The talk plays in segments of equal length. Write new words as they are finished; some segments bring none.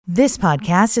This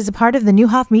podcast is a part of the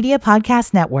Newhoff Media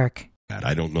Podcast Network.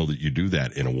 I don't know that you do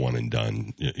that in a one and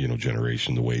done,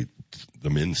 generation the way the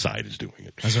men's side is doing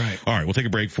it. That's right. All right, we'll take a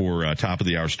break for top of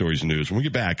the hour stories and news. When we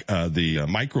get back, the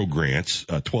micro grants,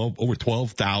 over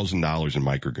 $12,000 in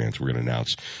micro grants we're going to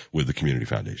announce with the Community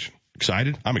Foundation.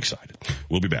 Excited? I'm excited.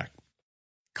 We'll be back.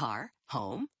 Car,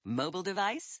 home, mobile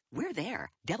device, we're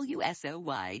there.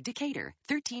 WSOY Decatur,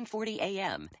 1340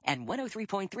 AM and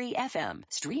 103.3 FM,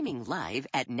 streaming live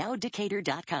at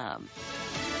nowdecatur.com.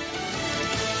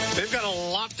 They've got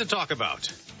a lot to talk about.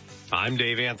 I'm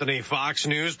Dave Anthony, Fox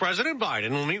News. President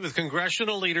Biden will meet with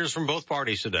congressional leaders from both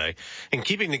parties today, and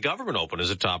keeping the government open is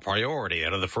a top priority.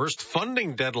 Out of the first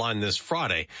funding deadline this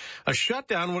Friday, a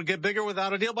shutdown would get bigger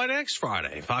without a deal by next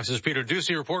Friday. Fox's Peter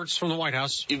Ducey reports from the White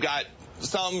House. You've got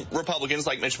some Republicans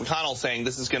like Mitch McConnell saying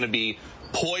this is going to be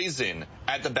poison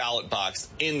at the ballot box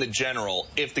in the general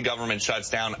if the government shuts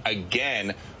down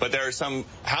again. But there are some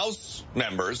House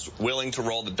members willing to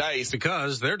roll the dice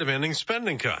because they're demanding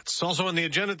spending cuts. Also on the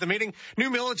agenda at the meeting, new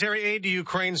military aid to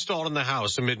Ukraine stalled in the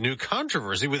House amid new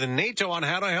controversy within NATO on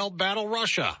how to help battle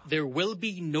Russia. There will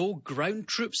be no ground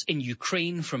troops in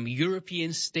Ukraine from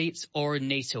European states or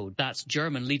NATO. That's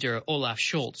German leader Olaf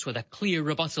Scholz with a clear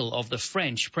rebuttal of the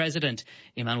French president.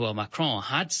 Emmanuel Macron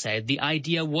had said the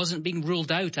idea wasn't being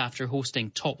ruled out after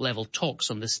hosting top-level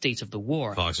talks on the state of the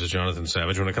war. Fox's Jonathan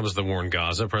Savage. When it comes to the war in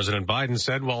Gaza, President Biden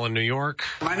said while in New York,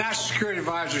 my national security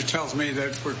advisor tells me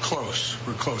that we're close.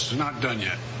 We're close. It's not done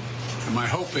yet. And my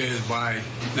hope is by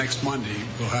next Monday,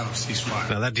 we'll have a ceasefire.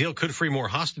 Now, that deal could free more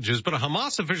hostages, but a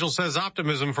Hamas official says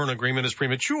optimism for an agreement is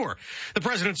premature. The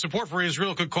president's support for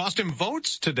Israel could cost him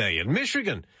votes today in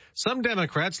Michigan. Some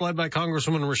Democrats, led by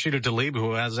Congresswoman Rashida Tlaib,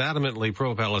 who is adamantly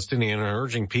pro-Palestinian, are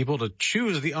urging people to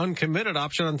choose the uncommitted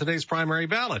option on today's primary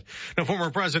ballot. Now,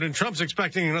 former President Trump's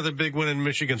expecting another big win in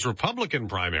Michigan's Republican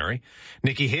primary.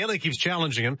 Nikki Haley keeps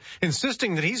challenging him,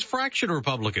 insisting that he's fractured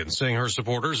Republicans, saying her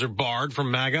supporters are barred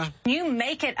from MAGA. You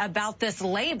make it about this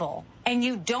label and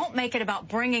you don't make it about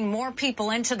bringing more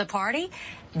people into the party.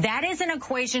 That is an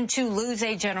equation to lose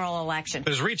a general election.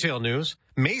 There's retail news.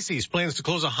 Macy's plans to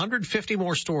close 150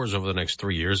 more stores over the next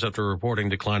 3 years after reporting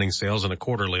declining sales and a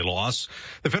quarterly loss.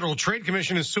 The Federal Trade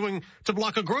Commission is suing to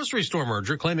block a grocery store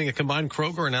merger, claiming a combined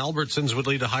Kroger and Albertsons would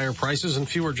lead to higher prices and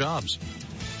fewer jobs.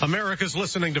 America's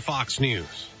listening to Fox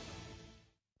News.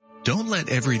 Don't let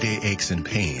everyday aches and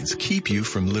pains keep you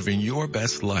from living your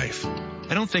best life.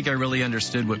 I don't think I really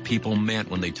understood what people meant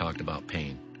when they talked about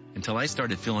pain until I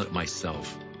started feeling it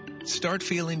myself. Start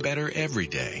feeling better every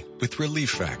day with Relief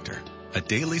Factor, a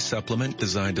daily supplement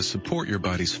designed to support your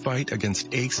body's fight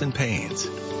against aches and pains.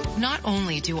 Not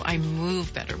only do I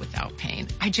move better without pain,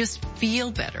 I just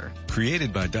feel better.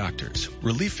 Created by doctors,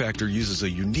 Relief Factor uses a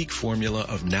unique formula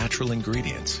of natural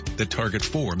ingredients that target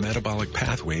 4 metabolic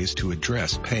pathways to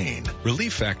address pain.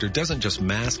 Relief Factor doesn't just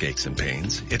mask aches and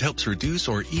pains, it helps reduce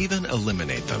or even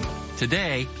eliminate them.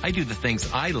 Today, I do the things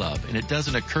I love, and it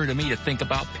doesn't occur to me to think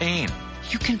about pain.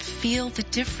 You can feel the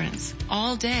difference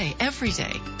all day, every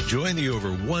day. Join the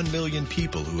over 1 million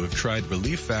people who have tried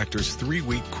Relief Factor's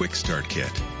 3-week Quick Start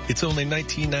Kit. It's only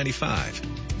 $19.95.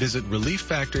 Visit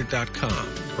ReliefFactor.com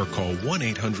or call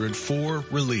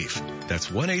 1-800-4RELIEF. That's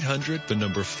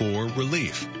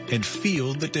 1-800-4RELIEF. And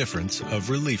feel the difference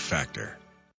of Relief Factor.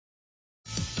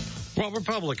 While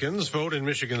Republicans vote in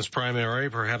Michigan's primary,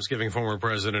 perhaps giving former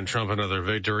President Trump another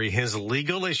victory, his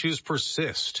legal issues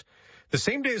persist. The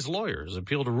same day as lawyers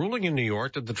appealed a ruling in New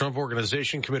York that the Trump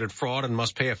organization committed fraud and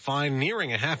must pay a fine nearing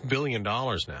 $500 million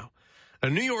now. A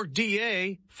New York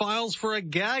DA files for a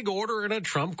gag order in a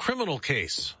Trump criminal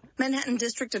case. Manhattan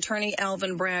District Attorney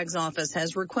Alvin Bragg's office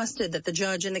has requested that the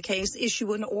judge in the case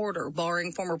issue an order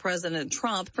barring former President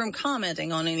Trump from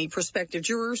commenting on any prospective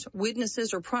jurors,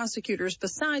 witnesses, or prosecutors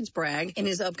besides Bragg in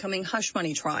his upcoming hush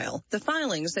money trial. The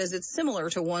filing says it's similar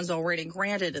to ones already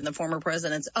granted in the former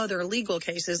president's other legal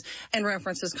cases and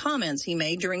references comments he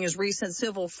made during his recent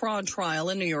civil fraud trial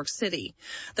in New York City.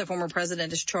 The former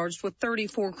president is charged with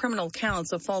 34 criminal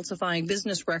counts of falsifying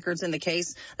business records in the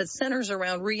case that centers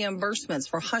around reimbursements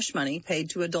for hush money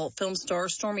paid to adult film star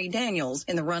Stormy Daniels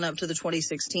in the run-up to the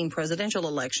 2016 presidential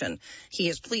election. He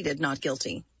has pleaded not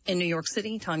guilty. In New York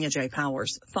City, Tanya J.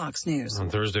 Powers, Fox News. On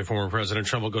Thursday, former President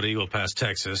Trump will go to Eagle Pass,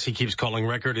 Texas. He keeps calling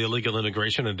record illegal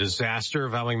immigration a disaster,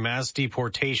 vowing mass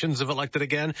deportations if elected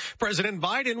again. President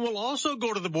Biden will also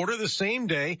go to the border the same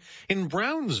day in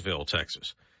Brownsville,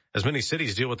 Texas. as many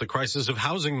cities deal with the crisis of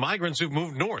housing migrants who've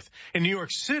moved north. In New York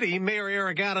City, Mayor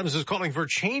Eric Adams is calling for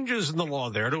changes in the law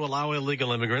there to allow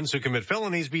illegal immigrants who commit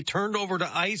felonies be turned over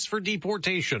to ICE for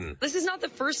deportation. This is not the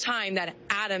first time that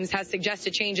Adams has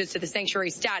suggested changes to the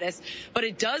sanctuary status, but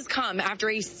it does come after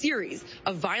a series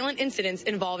of violent incidents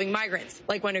involving migrants,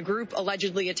 like when a group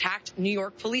allegedly attacked New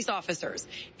York police officers,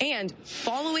 and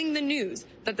following the news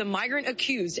that the migrant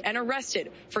accused and arrested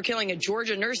for killing a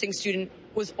Georgia nursing student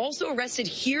was also arrested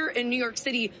here in New York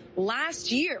City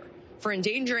last year for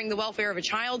endangering the welfare of a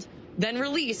child, then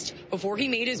released before he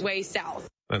made his way south.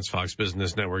 That's Fox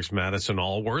Business Network's Madison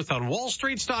Allworth. On Wall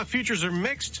Street, stock futures are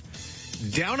mixed.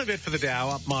 Down a bit for the Dow,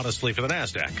 up modestly for the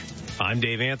NASDAQ. I'm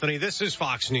Dave Anthony. This is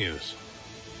Fox News.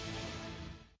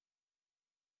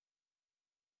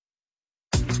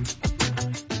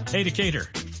 Hey, Decatur.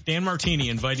 Dan Martini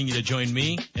inviting you to join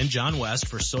me and John West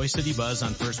for Soy City Buzz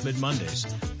on First Mid Mondays,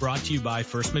 brought to you by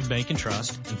First Mid Bank and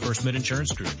Trust and First Mid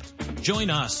Insurance Group.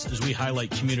 Join us as we highlight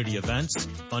community events,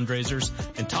 fundraisers,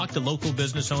 and talk to local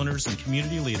business owners and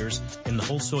community leaders in the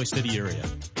whole Soy City area.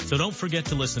 So don't forget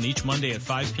to listen each Monday at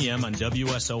 5 p.m. on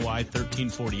WSOY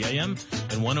 1340 AM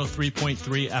and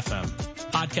 103.3 FM.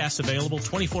 Podcasts available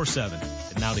 24/7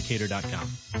 at nowdecatur.com.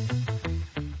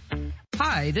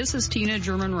 Hi, this is Tina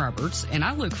German Roberts, and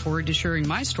I look forward to sharing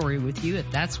my story with you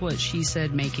at That's What She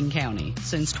Said Macon County.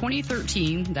 Since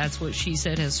 2013, That's What She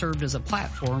Said has served as a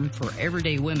platform for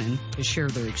everyday women to share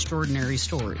their extraordinary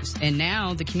stories. And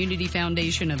now, the Community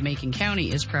Foundation of Macon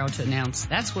County is proud to announce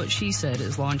That's What She Said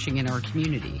is launching in our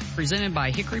community. Presented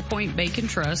by Hickory Point Bank and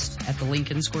Trust at the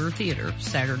Lincoln Square Theater,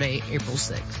 Saturday, April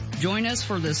 6th. Join us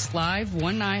for this live,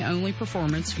 one-night-only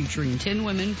performance featuring 10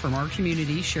 women from our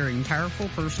community sharing powerful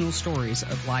personal stories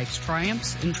of life's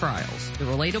triumphs and trials. The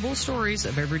relatable stories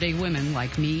of everyday women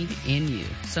like me and you.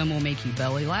 Some will make you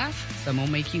belly laugh, some will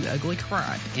make you ugly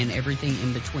cry, and everything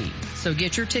in between. So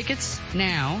get your tickets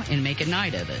now and make a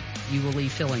night of it. You will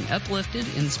leave feeling uplifted,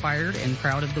 inspired, and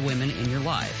proud of the women in your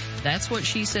life. That's What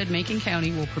She Said Macon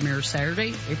County will premiere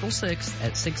Saturday, April 6th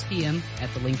at 6 p.m.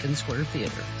 at the Lincoln Square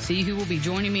Theater. See who will be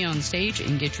joining me on stage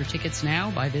and get your tickets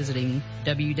now by visiting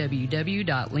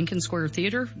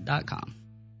www.lincolnsquaretheater.com.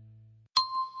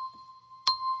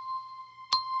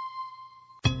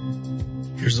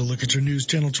 Here's a look at your News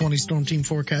Channel 20 Storm Team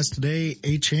forecast today.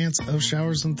 A chance of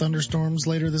showers and thunderstorms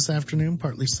later this afternoon,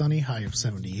 partly sunny, high of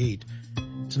 78.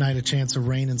 Tonight, a chance of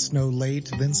rain and snow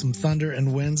late, then some thunder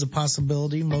and winds, a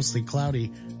possibility, mostly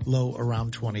cloudy, low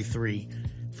around 23.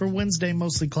 For Wednesday,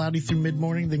 mostly cloudy through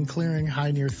mid-morning, then clearing,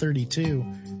 high near 32.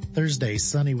 Thursday,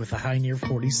 sunny with a high near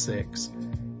 46.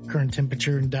 Current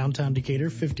temperature in downtown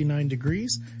Decatur, 59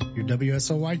 degrees. Your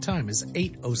WSOY time is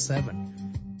 8:07.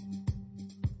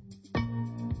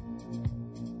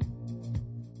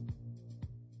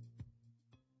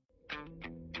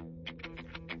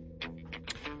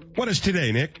 What is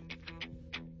today, Nick?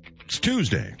 It's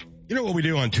Tuesday. You know what we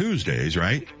do on Tuesdays,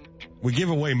 right? We give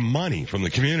away money from the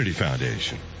Community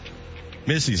Foundation.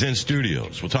 Missy's in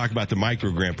studios. We'll talk about the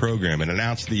microgrant program and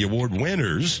announce the award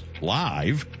winners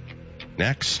live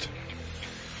next.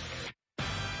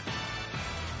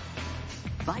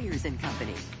 Byers and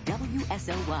Company,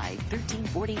 WSOY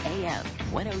 1340 AM,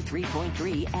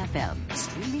 103.3 FM,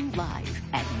 streaming live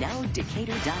at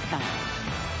nowdecatur.com.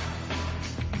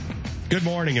 Good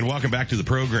morning and welcome back to the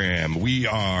program. We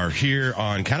are here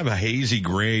on kind of a hazy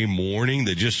gray morning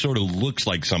that just sort of looks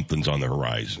like something's on the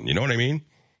horizon. You know what I mean?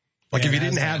 Like if you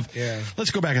didn't have,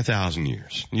 let's go back 1,000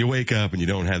 years. You wake up and you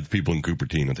don't have the people in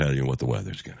Cupertino tell you what the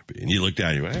weather's going to be. And you look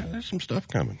down and you go, there's some stuff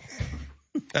coming.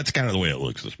 That's kind of the way it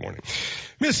looks this morning.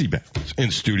 Missy Beth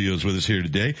in studios with us here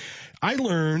today. I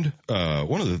learned,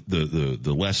 one of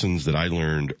the lessons that I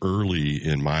learned early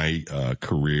in my,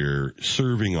 career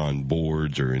serving on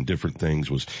boards or in different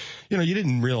things was, you know, you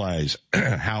didn't realize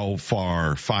how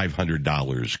far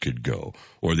 $500 could go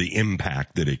or the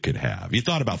impact that it could have. You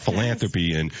thought about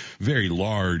philanthropy in very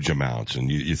large amounts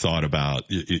and you thought about,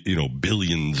 you know,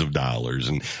 billions of dollars.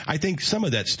 And I think some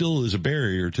of that still is a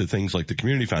barrier to things like the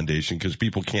Community Foundation because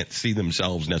people can't see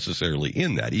themselves necessarily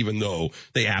in that, even though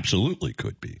they absolutely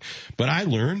could be. But I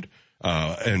learned,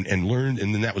 and learned,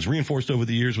 and then that was reinforced over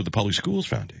the years with the Public Schools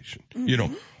Foundation. Mm-hmm. You know,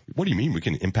 what do you mean we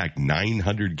can impact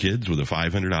 900 kids with a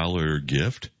 $500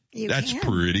 gift? That's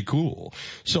pretty cool.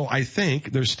 So I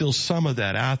think there's still some of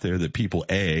that out there that people,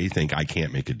 A, think I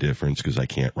can't make a difference because I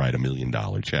can't write $1 million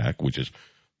check, which is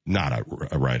not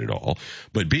right at all,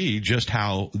 but B, just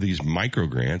how these micro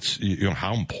grants,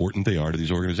 how important they are to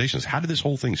these organizations. How did this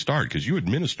whole thing start? Because you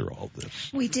administer all of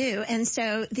this. We do. And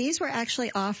so these were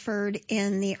actually offered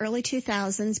in the early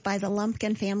 2000s by the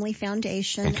Lumpkin Family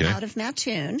Foundation out of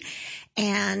Mattoon.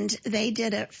 And they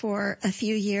did it for a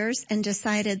few years and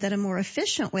decided that a more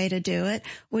efficient way to do it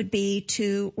would be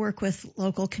to work with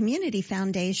local community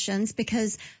foundations,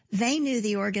 because they knew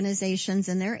the organizations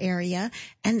in their area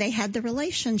and they had the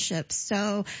relationships.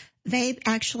 So they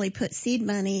actually put seed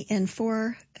money in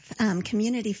 4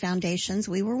 community foundations.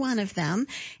 We were one of them,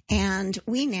 and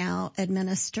we now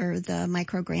administer the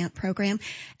micro grant program.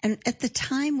 And at the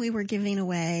time, we were giving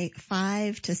away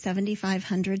 $500 to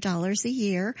 $7,500 a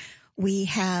year. We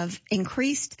have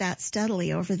increased that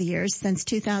steadily over the years. Since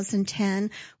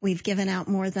 2010, we've given out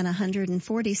more than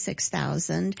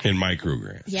 $146,000 in micro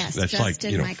grants. Yes, that's just like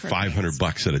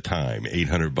 $500 at a time,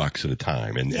 $800 at a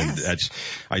time, and that's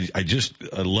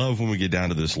I love when we get down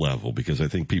to this level, because I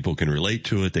think people can relate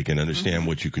to it. They can understand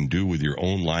what you can do with your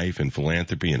own life and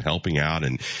philanthropy and helping out,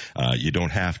 and you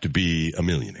don't have to be a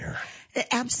millionaire.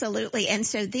 Absolutely. And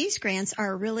so these grants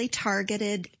are really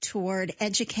targeted toward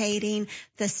educating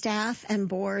the staff and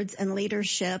boards and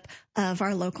leadership of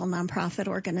our local nonprofit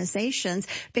organizations,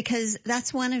 because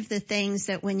that's one of the things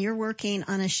that when you're working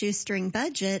on a shoestring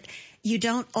budget, you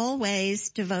don't always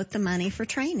devote the money for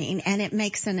training, and it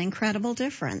makes an incredible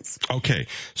difference. Okay.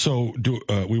 So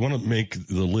we want to make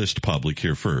the list public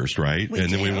here first, right?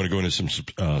 Then we want to go into some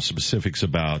specifics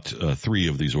about 3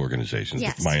 of these organizations.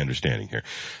 Yes. My understanding here.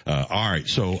 All right.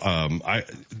 So,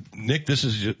 Nick,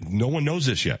 no one knows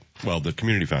this yet. Well, the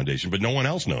Community Foundation, but no one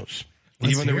else knows.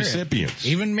 Even the recipients.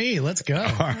 Even me. Let's go.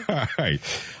 All right.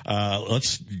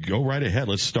 Let's go right ahead.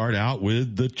 Let's start out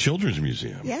with the Children's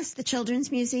Museum. Yes, the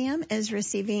Children's Museum is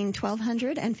receiving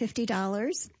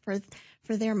 $1,250 for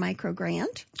their micro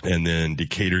grant. And then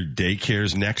Decatur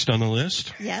Daycare's next on the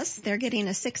list? Yes, they're getting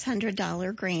a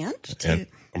 $600 grant.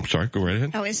 I'm sorry, go right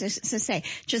ahead. Oh, as I say,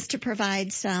 just to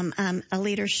provide some a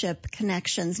Leadership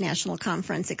Connections National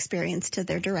Conference experience to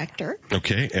their director.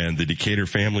 Okay, and the Decatur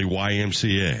Family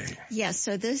YMCA. Yes,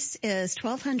 so this is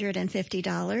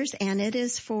 $1,250, and it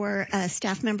is for a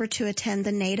staff member to attend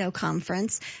the NATO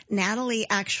conference. Natalie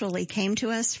actually came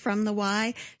to us from the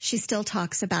Y. She still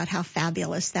talks about how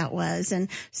fabulous that was. And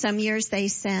some years they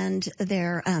send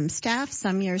their staff,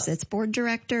 some years it's board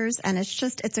directors, and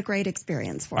it's a great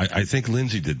experience for them. I think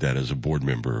Lindsay did that as a board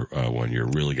member one year.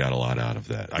 Really got a lot out of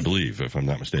that, I believe, if I'm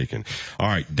not mistaken. All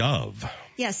right, Dove.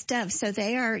 Yes, Dove. So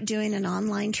they are doing an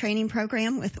online training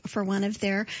program for one of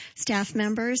their staff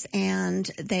members, and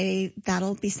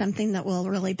that'll be something that will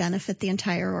really benefit the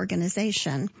entire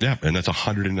organization. Yeah, and that's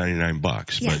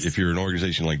 $199. Yes. But if you're an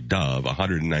organization like Dove,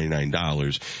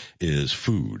 $199 is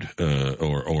food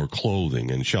or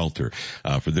clothing and shelter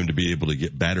for them to be able to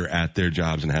get better at their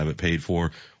jobs and have it paid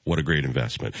for. What a great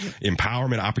investment.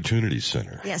 Empowerment Opportunities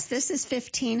Center. Yes, this is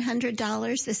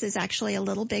 $1,500. This is actually a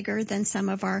little bigger than some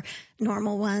of our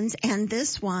normal ones. And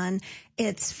this one,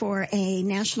 it's for a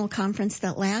national conference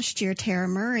that last year Tara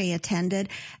Murray attended,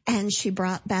 and she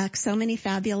brought back so many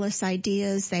fabulous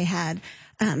ideas. They had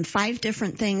 5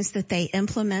 different things that they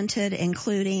implemented,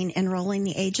 including enrolling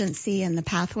the agency in the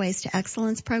Pathways to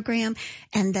Excellence program.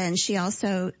 And then she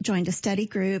also joined a study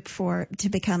group to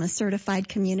become a certified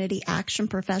community action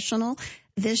professional.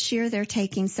 This year, they're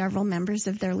taking several members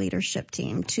of their leadership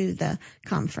team to the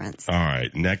conference. All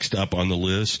right. Next up on the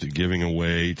list, giving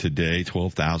away today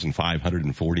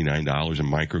 $12,549 in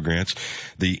microgrants,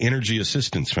 the Energy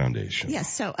Assistance Foundation.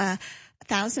 Yes. So,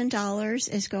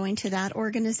 $1,000 is going to that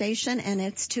organization, and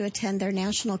it's to attend their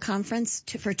national conference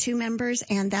for 2 members,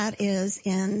 and that is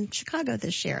in Chicago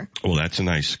this year. Well, that's a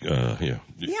nice, yeah.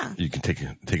 You can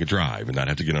take a drive and not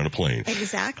have to get on a plane.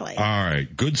 Exactly. All right.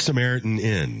 Good Samaritan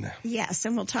Inn. Yes,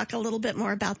 and we'll talk a little bit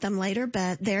more about them later,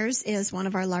 but theirs is one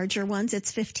of our larger ones.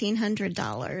 It's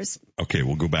 $1,500. Okay,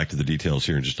 we'll go back to the details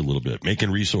here in just a little bit.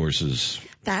 Macon Resources.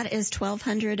 That is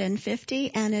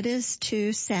 $1,250, and it is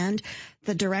to send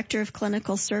the Director of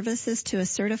Clinical Services to a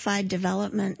Certified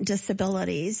Development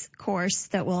Disabilities course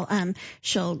that will,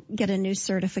 she'll get a new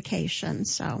certification,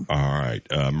 so. All right.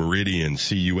 Meridian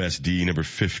CUSD number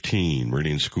 15,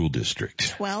 Meridian School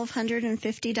District.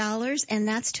 $1,250, and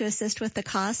that's to assist with the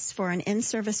costs for an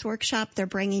in-service workshop. They're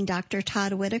bringing Dr.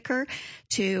 Todd Whitaker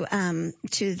to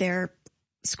their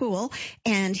school,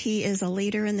 and he is a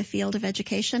leader in the field of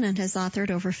education and has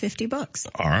authored over 50 books.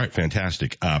 All right,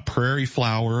 fantastic. Prairie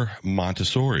Flower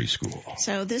Montessori School.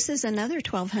 So this is another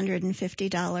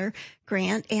 $1,250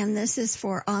 grant, and this is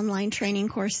for online training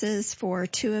courses for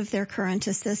 2 of their current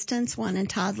assistants, 1 in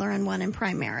toddler and 1 in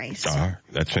primary. So.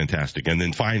 That's fantastic. And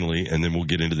then finally, and then we'll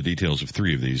get into the details of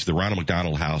 3 of these, the Ronald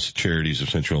McDonald House Charities of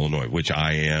Central Illinois, which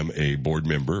I am a board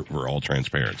member for all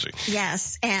transparency.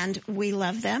 Yes, and we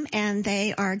love them, and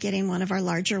they are getting one of our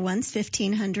larger ones,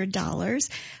 $1,500.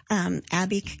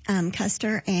 Abby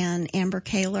Custer and Amber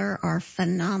Kaler are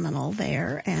phenomenal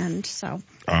there, and so.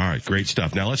 All right, great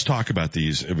stuff. Now let's talk about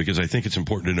these because I think it's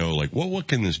important to know, like, well, what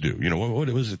can this do? You know, what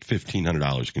is it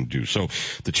 $1,500 can do? So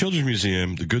the Children's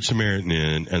Museum, the Good Samaritan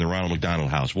Inn, and the Ronald McDonald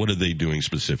House, what are they doing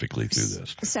specifically through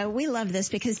this? So we love this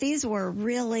because these were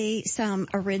really some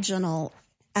original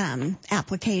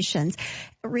applications.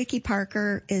 Ricky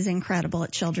Parker is incredible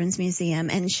at Children's Museum,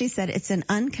 and she said it's an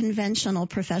unconventional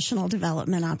professional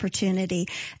development opportunity.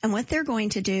 And what they're going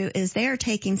to do is they are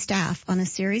taking staff on a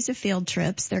series of field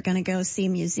trips. They're going to go see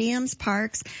museums,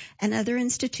 parks, and other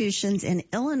institutions in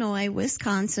Illinois,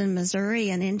 Wisconsin, Missouri,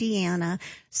 and Indiana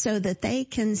so that they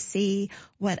can see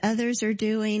what others are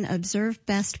doing, observe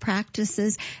best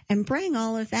practices, and bring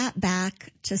all of that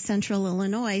back to Central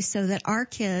Illinois so that our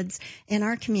kids in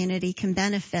our community can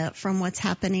benefit from what's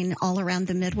happening all around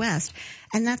the Midwest.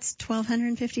 And that's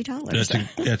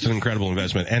 $1,250. That's an incredible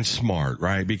investment and smart,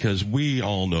 right? Because we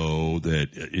all know that,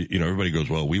 you know, everybody goes,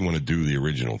 well, we want to do the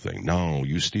original thing. No,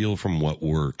 you steal from what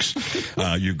works.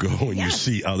 You go and you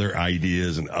see other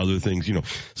ideas and other things. You know,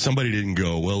 somebody didn't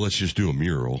go, well, let's just do a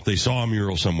mural. They saw a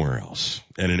mural somewhere else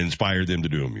and it inspired them to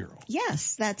do a mural.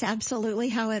 Yes, that's absolutely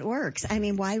how it works. I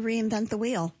mean, why reinvent the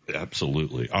wheel?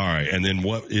 Absolutely. All right. And then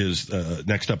what is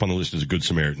next up on the list is a Good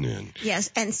Samaritan Inn.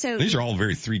 Yes. And so these are all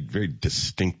three very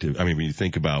distinctive. I mean, when you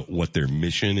think about what their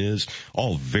mission is,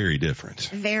 all very different.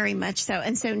 Very much so.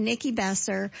 And so Nikki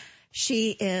Besser,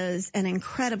 she is an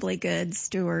incredibly good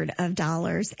steward of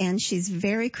dollars, and she's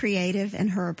very creative in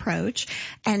her approach.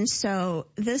 And so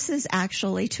this is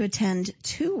actually to attend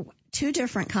two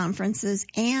different conferences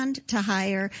and to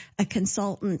hire a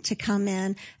consultant to come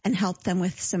in and help them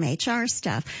with some HR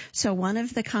stuff. So one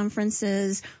of the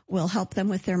conferences will help them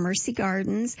with their Mercy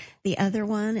Gardens. The other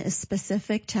one is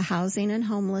specific to housing and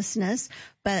homelessness,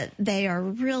 but they are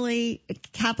really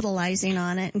capitalizing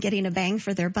on it and getting a bang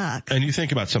for their buck. And you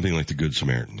think about something like the Good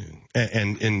Samaritan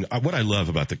Inn. And what I love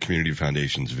about the Community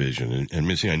Foundation's vision, and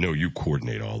Missy, I know you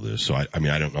coordinate all this, so I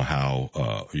mean, I don't know how,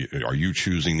 are you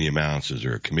choosing the amounts? Is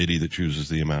there a committee that chooses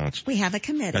the amounts? We have a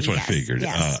committee. That's what I figured.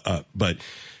 Yes. But,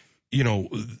 you know,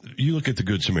 you look at the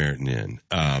Good Samaritan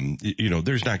Inn, you know,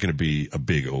 there's not going to be a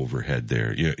big overhead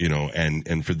there, you know,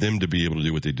 and for them to be able to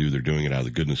do what they do, they're doing it out of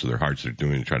the goodness of their hearts. They're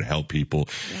doing it to try to help people.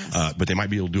 Yes. But they might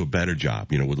be able to do a better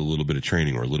job, you know, with a little bit of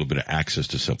training or a little bit of access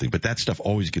to something. But that stuff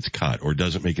always gets cut or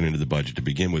doesn't make it into the budget to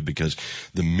begin with because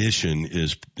the mission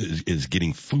is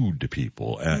getting food to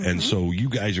people. And so you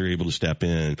guys are able to step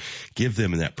in, give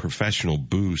them that professional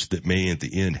boost that may at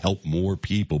the end help more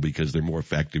people because they're more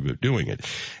effective at doing it.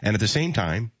 And at the same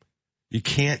time, you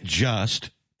can't just,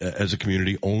 as a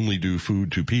community, only do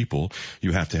food to people.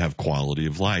 You have to have quality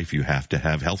of life. You have to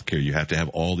have health care. You have to have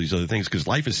all these other things because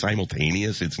life is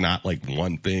simultaneous. It's not like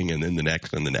one thing and then the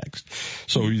next and the next.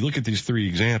 So you look at these 3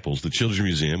 examples, the Children's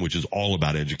Museum, which is all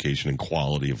about education and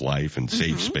quality of life and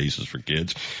safe spaces for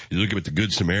kids. You look at the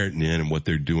Good Samaritan Inn and what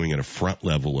they're doing at a front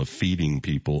level of feeding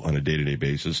people on a day-to-day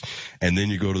basis. And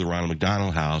then you go to the Ronald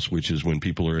McDonald House, which is when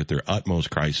people are at their utmost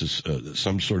crisis,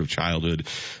 some sort of childhood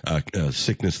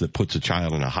sickness that puts a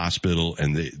child in a hospital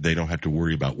and they don't have to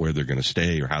worry about where they're going to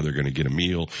stay or how they're going to get a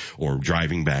meal or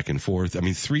driving back and forth. I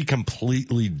mean, 3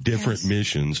 completely different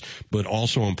missions, but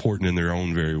also important in their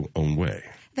own very own way.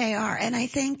 They are. And I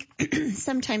think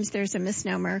sometimes there's a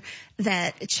misnomer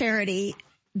that charity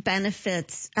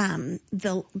benefits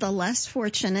the less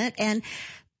fortunate, and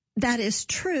that is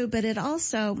true, but it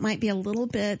also might be a little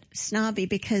bit snobby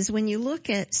because when you look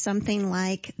at something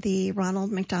like the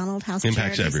Ronald McDonald House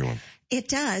impacts Charities, everyone. It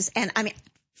does. And I mean,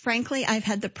 frankly, I've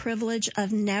had the privilege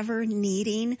of never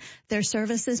needing their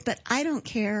services, but I don't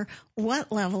care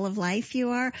what level of life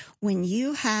you are. When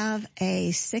you have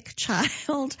a sick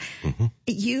child,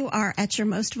 you are at your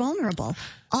most vulnerable.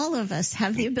 All of us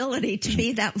have the ability to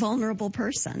be that vulnerable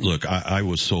person. Look, I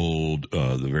was sold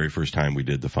the very first time we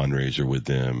did the fundraiser with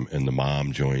them, and the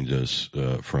mom joined us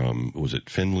from, was it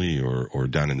Findlay or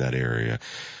down in that area,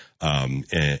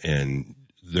 and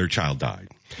their child died.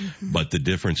 But the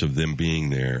difference of them being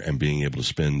there and being able to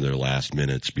spend their last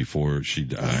minutes before she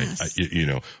died, you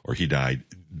know, or he died,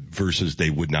 versus they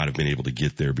would not have been able to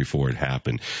get there before it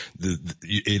happened.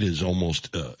 It is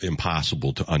almost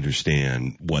impossible to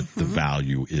understand what the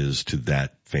value is to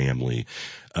that family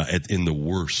in the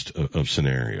worst of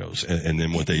scenarios, and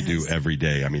then what they do every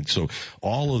day. I mean, so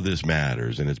all of this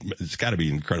matters, and it's got to be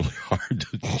incredibly hard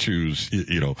to choose,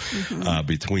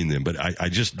 between them. But I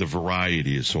just, the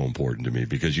variety is so important to me,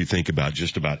 because you think about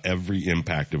just about every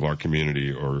impact of our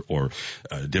community or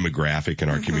demographic in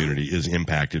our community is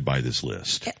impacted by this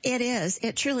list. It is.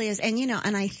 It truly is. And,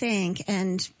 and I think,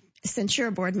 and since you're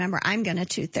a board member, I'm going to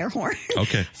toot their horn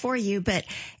for you, but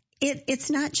it's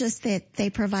not just that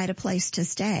they provide a place to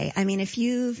stay. I mean, if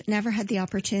you've never had the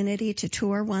opportunity to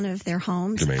tour one of their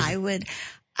homes, I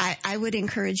would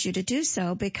encourage you to do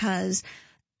so, because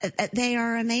they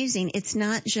are amazing. It's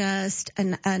not just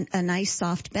a nice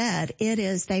soft bed. It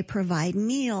is, they provide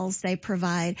meals. They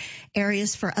provide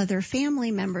areas for other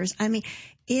family members. I mean,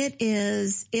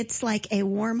 it's like a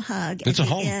warm hug at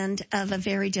the end of a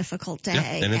very difficult day.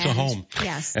 Yeah, and it's a home.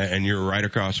 Yes. And you're right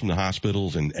across from the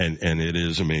hospitals, and it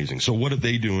is amazing. So what are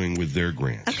they doing with their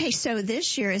grants? Okay, so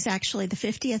this year is actually the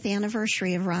 50th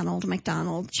anniversary of Ronald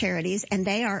McDonald Charities, and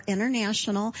they are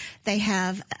international. They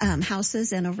have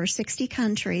houses in over 60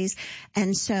 countries,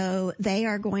 and so they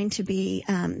are going to be,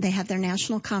 they have their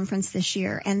national conference this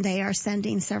year, and they are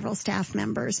sending several staff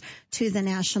members to the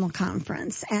national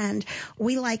conference. And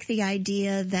we like the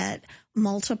idea that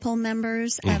multiple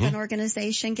members of an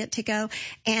organization get to go,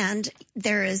 and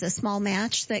there is a small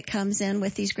match that comes in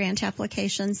with these grant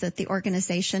applications that the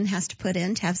organization has to put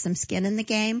in to have some skin in the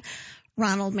game.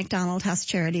 Ronald McDonald House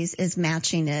Charities is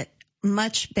matching it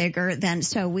much bigger than,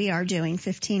 so we are doing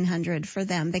 $1,500 for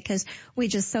them, because we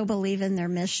just so believe in their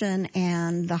mission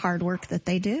and the hard work that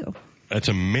they do. That's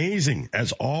amazing.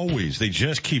 As always, they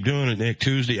just keep doing it, Nick,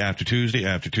 Tuesday after Tuesday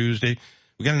after Tuesday.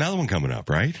 We got another one coming up,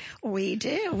 right? We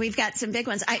do. We've got some big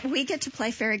ones. We get to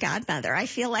play fairy godmother. I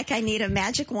feel like I need a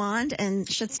magic wand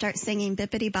and should start singing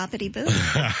bippity boppity boo.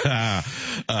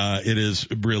 It is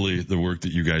really the work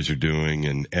that you guys are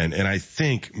doing, and I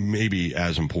think maybe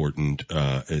as important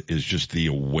is just the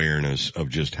awareness of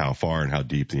just how far and how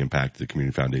deep the impact the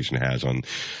Community Foundation has on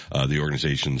the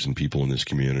organizations and people in this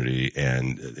community,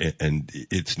 and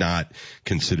it's not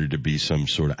considered to be some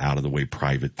sort of out of the way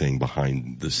private thing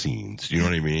behind the scenes. You know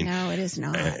what I mean? No, it is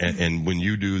not. And when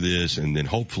you do this, and then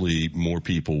hopefully more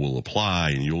people will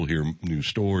apply, and you'll hear new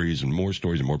stories and more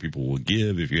people will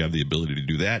give if you have the ability to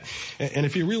do that. And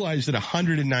if you realize that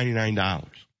 $199,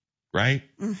 right,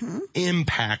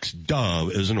 impacts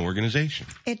Dove as an organization.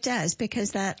 It does,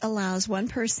 because that allows one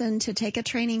person to take a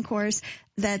training course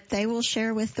that they will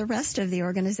share with the rest of the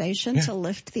organization to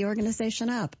lift the organization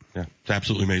up. Yeah, it's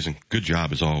absolutely amazing. Good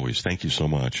job as always. Thank you so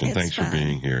much, and thanks for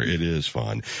being here. It is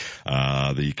fun.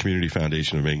 The Community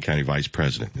Foundation of Macon County Vice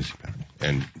President,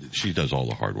 and she does all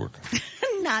the hard work.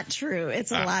 Not true.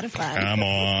 It's a lot of fun. Come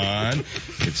on.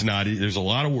 It's not, there's a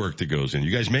lot of work that goes in.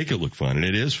 You guys make it look fun, and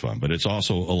it is fun, but it's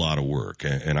also a lot of work.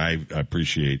 And I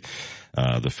appreciate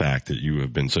the fact that you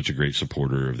have been such a great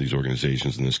supporter of these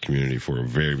organizations in this community for a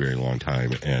very, very long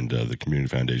time, and the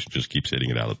Community Foundation just keeps hitting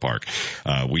it out of the park.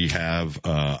 We have,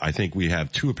 I think we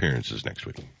have 2 appearances next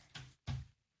week,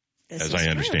 as I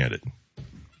understand it.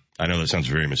 I know that sounds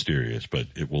very mysterious, but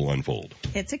it will unfold.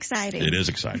 It's exciting. It is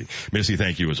exciting. Missy,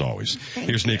 thank you as always.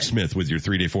 Here's Nick Smith with your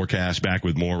 3-day forecast. Back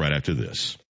with more right after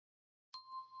this.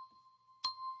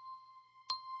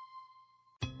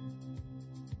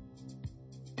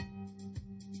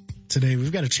 Today,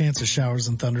 we've got a chance of showers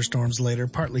and thunderstorms later,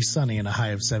 partly sunny and a high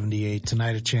of 78.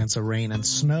 Tonight, a chance of rain and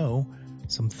snow.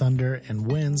 Some thunder and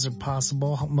winds are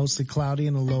possible, mostly cloudy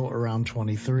and a low around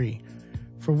 23.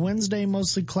 For Wednesday,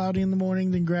 mostly cloudy in the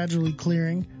morning, then gradually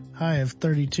clearing, high of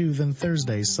 32. Then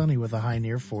Thursday, sunny with a high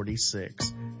near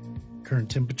 46.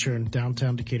 Current temperature in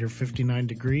downtown Decatur, 59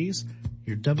 degrees.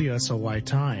 Your WSOY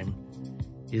time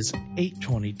is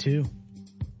 8:22.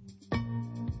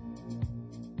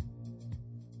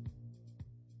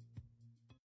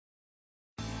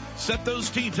 Set those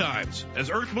tee times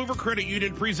as Earth Mover Credit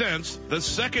Union presents the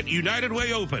second United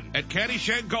Way Open at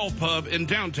Caddyshack Golf Pub in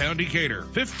downtown Decatur.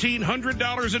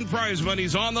 $1,500 in prize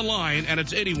money's on the line, and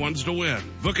it's anyone's to win.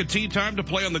 Book a tee time to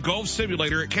play on the golf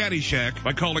simulator at Caddyshack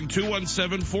by calling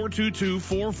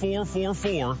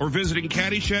 217-422-4444 or visiting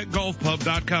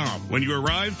CaddyshackGolfPub.com. When you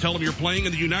arrive, tell them you're playing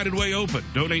in the United Way Open.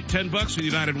 Donate $10 to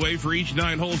United Way for each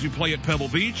 9 holes you play at Pebble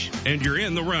Beach, and you're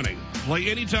in the running.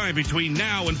 Play anytime between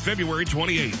now and February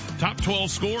 28th. Top 12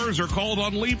 scorers are called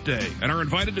on Leap Day and are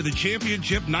invited to the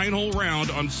championship 9-hole round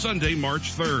on Sunday,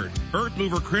 March 3rd. Earth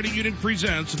Mover Credit Union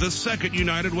presents the second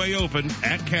United Way Open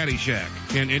at Caddyshack.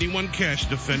 Can anyone catch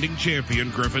defending champion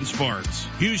Griffin Sparks?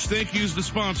 Huge thank yous to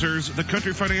sponsors, the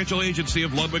Country Financial Agency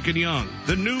of Lubbock and Young,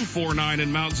 the new 4-9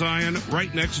 in Mount Zion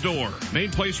right next door, Main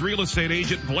Place Real Estate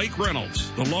Agent Blake Reynolds,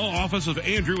 the Law Office of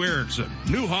Andrew Erickson,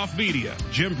 Newhoff Media,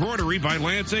 Jim Brodery by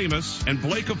Lance Amos, and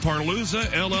Blake of Parluza,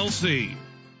 LLC.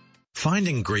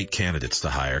 Finding great candidates to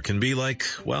hire can be like,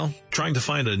 well, trying to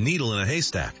find a needle in a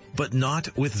haystack, but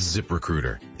not with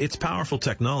ZipRecruiter. Its powerful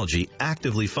technology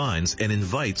actively finds and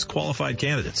invites qualified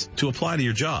candidates to apply to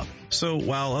your job. So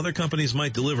while other companies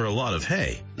might deliver a lot of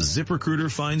hay, ZipRecruiter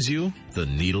finds you the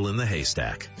needle in the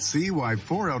haystack. See why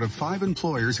 4 out of 5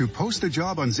 employers who post a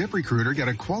job on ZipRecruiter get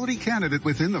a quality candidate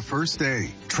within the first day.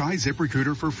 Try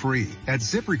ZipRecruiter for free at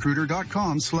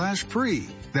ZipRecruiter.com/free.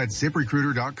 That's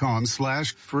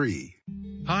ZipRecruiter.com/free.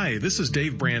 Hi, this is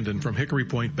Dave Brandon from Hickory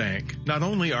Point Bank. Not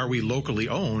only are we locally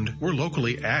owned, we're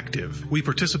locally active. We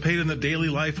participate in the daily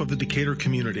life of the Decatur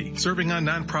community, serving on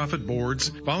nonprofit boards,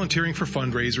 volunteering for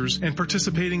fundraisers, and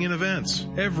participating in events.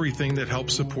 Everything that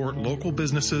helps support local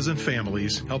businesses and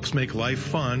families helps make life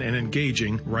fun and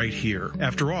engaging right here.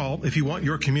 After all, if you want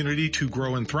your community to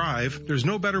grow and thrive, there's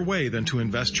no better way than to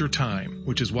invest your time,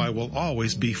 which is why we'll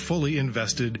always be fully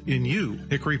invested in you.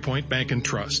 Hickory Point Bank and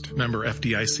Trust, member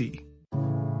FDIC.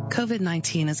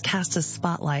 COVID-19 has cast a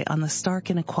spotlight on the stark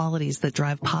inequalities that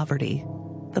drive poverty.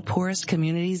 The poorest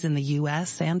communities in the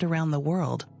U.S. and around the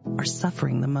world are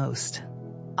suffering the most.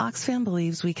 Oxfam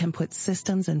believes we can put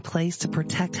systems in place to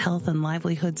protect health and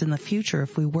livelihoods in the future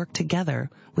if we work together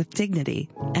with dignity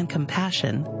and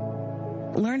compassion.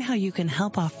 Learn how you can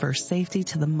help offer safety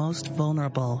to the most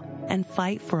vulnerable and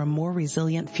fight for a more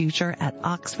resilient future at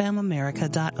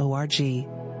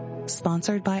oxfamamerica.org.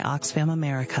 Sponsored by Oxfam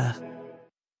America.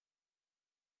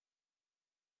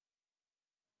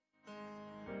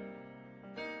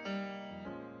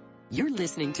 You're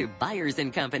listening to Byers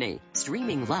and Company,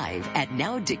 streaming live at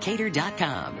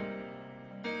nowdecatur.com.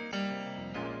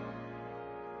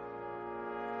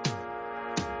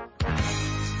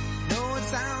 No, it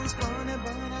sounds funny,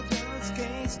 but I just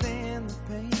can't stand the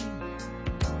pain.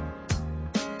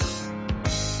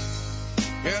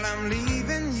 Girl, I'm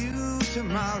leaving you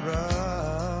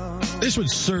tomorrow. This would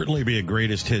certainly be a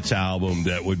greatest hits album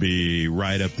that would be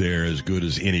right up there as good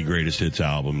as any greatest hits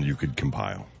album you could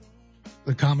compile.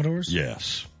 The Commodores?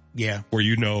 Yes. Yeah. Where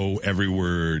you know every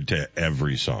word to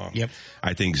every song. Yep.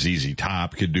 I think ZZ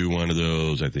Top could do one of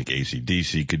those. I think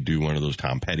AC/DC could do one of those.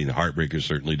 Tom Petty and the Heartbreakers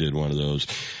certainly did one of those.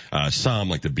 Some,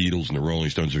 like the Beatles and the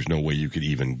Rolling Stones, there's no way you could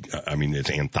even,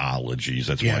 it's anthologies.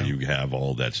 That's why you have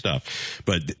all that stuff.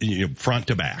 But, front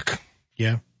to back.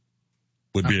 Yeah.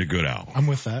 Would be a good album. I'm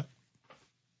with that.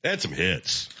 Had some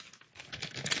hits.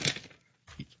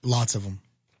 Lots of them.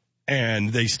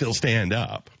 And they still stand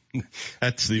up.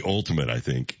 That's the ultimate, I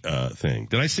think, thing.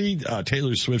 Did I see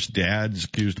Taylor Swift's dad's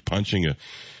accused of punching a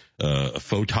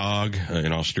photog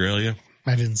in Australia?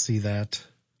 I didn't see that.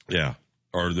 Yeah.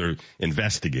 Or they're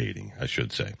investigating, I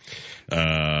should say.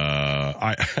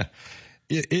 I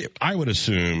would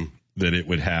assume that it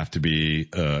would have to be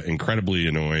incredibly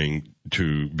annoying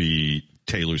to be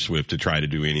Taylor Swift to try to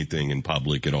do anything in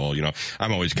public at all.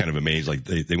 I'm always kind of amazed. Like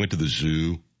they went to the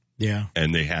zoo. Yeah.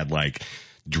 And they had like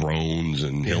drones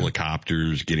and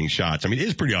helicopters getting shots. It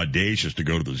is pretty audacious to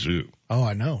go to the zoo. Oh,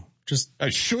 I know.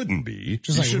 I shouldn't be.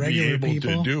 Just you like should regular be able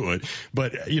people. to do it.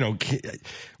 But,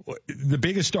 the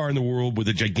biggest star in the world with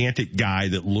a gigantic guy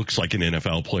that looks like an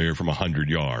NFL player from 100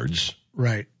 yards.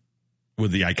 Right. With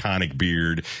the iconic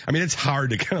beard. It's hard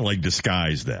to kind of like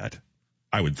disguise that,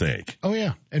 I would think. Oh,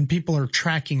 yeah. And people are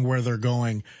tracking where they're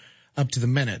going up to the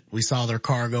minute. We saw their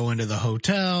car go into the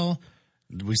hotel.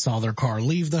 We saw their car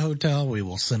leave the hotel. We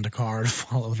will send a car to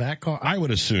follow that car. I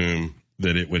would assume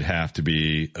that it would have to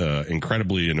be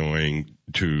incredibly annoying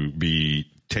to be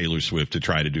Taylor Swift to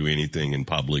try to do anything in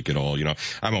public at all.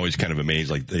 I'm always kind of amazed.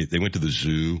 Like they went to the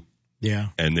zoo. Yeah.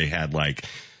 And they had like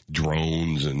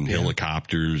drones and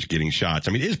helicopters getting shots.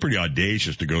 it is pretty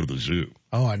audacious to go to the zoo.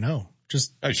 Oh, I know.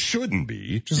 I shouldn't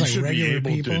be. Just you like should regular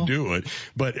be able people. to do it.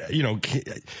 But,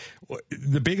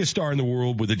 the biggest star in the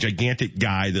world with a gigantic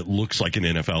guy that looks like an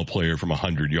NFL player from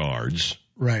 100 yards.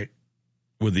 Right.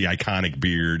 With the iconic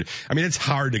beard. It's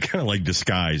hard to kind of like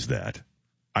disguise that,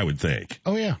 I would think.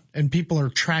 Oh, yeah. And people are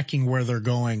tracking where they're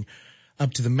going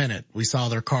up to the minute. We saw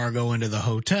their car go into the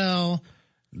hotel.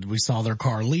 We saw their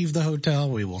car leave the hotel.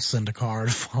 We will send a car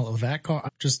to follow that car.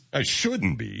 I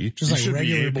shouldn't be. Just you like should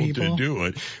regular be able people. to do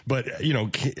it. But,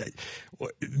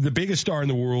 the biggest star in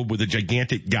the world with a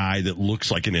gigantic guy that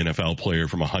looks like an NFL player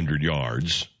from 100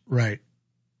 yards. Right.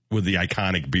 With the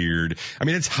iconic beard. I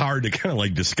mean, it's hard to kind of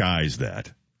like disguise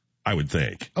that, I would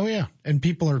think. Oh, yeah. And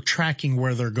people are tracking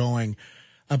where they're going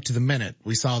up to the minute.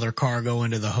 We saw their car go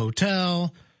into the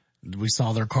hotel. We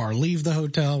saw their car leave the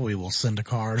hotel. We will send a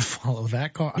car to follow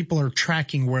that car. People are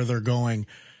tracking where they're going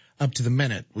up to the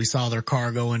minute. We saw their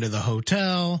car go into the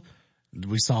hotel.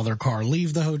 We saw their car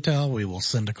leave the hotel. We will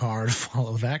send a car to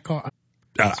follow that car.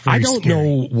 I don't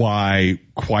know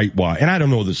quite why, and I don't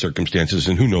know the circumstances,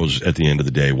 and who knows at the end of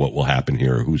the day what will happen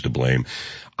here or who's to blame.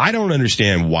 I don't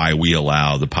understand why we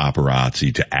allow the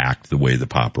paparazzi to act the way the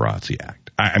paparazzi act.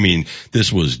 I mean,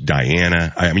 this was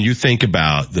Diana. I mean, you think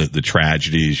about the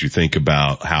tragedies. You think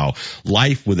about how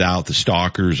life without the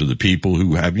stalkers or the people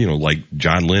who have, like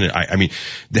John Lennon. I mean,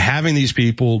 having these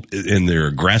people in their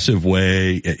aggressive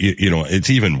way,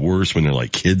 it's even worse when they're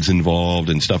like kids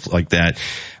involved and stuff like that.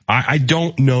 I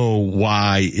don't know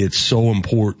why it's so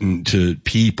important to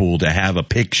people to have a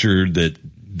picture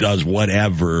that does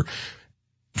whatever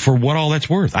for what all that's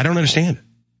worth. I don't understand it.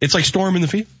 It's like Storm in the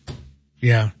Field.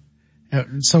 Yeah.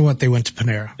 So what? They went to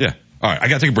Panera. Yeah. All right. I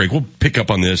got to take a break. We'll pick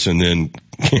up on this and then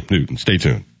Cam Newton. Stay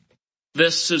tuned.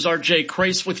 This is RJ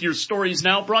Crace with your stories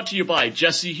now, brought to you by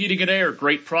Jesse Heating and Air.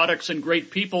 Great products and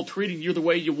great people treating you the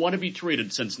way you want to be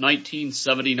treated since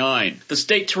 1979. The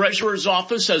state treasurer's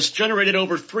office has generated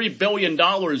over $3 billion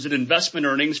in investment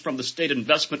earnings from the state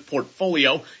investment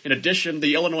portfolio. In addition,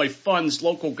 the Illinois Fund's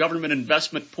local government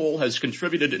investment pool has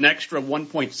contributed an extra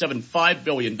 $1.75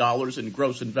 billion in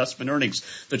gross investment earnings.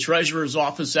 The treasurer's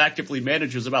office actively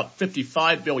manages about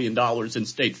 $55 billion in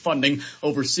state funding,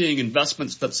 overseeing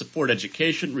investments that support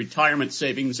education, retirement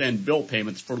savings, and bill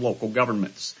payments for local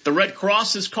governments. The Red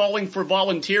Cross is calling for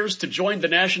volunteers to join the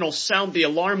National Sound the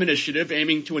Alarm initiative,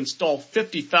 aiming to install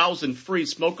 50,000 free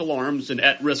smoke alarms in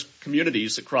at-risk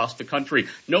communities across the country.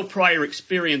 No prior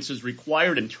experience is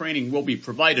required and training will be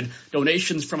provided.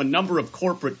 Donations from a number of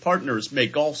corporate partners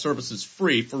make all services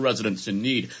free for residents in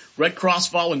need. Red Cross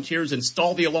volunteers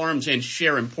install the alarms and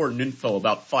share important info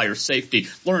about fire safety.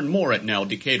 Learn more at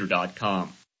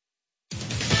nowdecatur.com.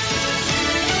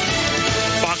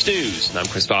 Fox News, I'm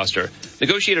Chris Foster.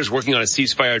 Negotiators working on a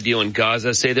ceasefire deal in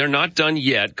Gaza say they're not done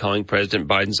yet, calling President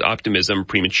Biden's optimism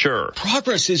premature.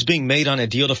 Progress is being made on a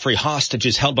deal to free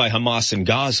hostages held by Hamas in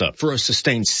Gaza for a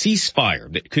sustained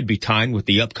ceasefire that could be timed with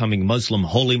the upcoming Muslim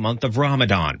holy month of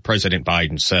Ramadan, President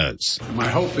Biden says. My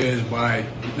hope is by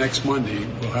next Monday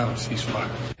we'll have a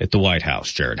ceasefire. At the White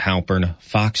House, Jared Halpern,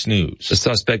 Fox News. The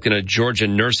suspect in a Georgia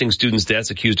nursing student's death is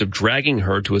accused of dragging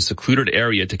her to a secluded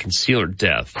area to conceal her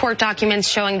death. Court documents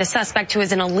showing the suspect, who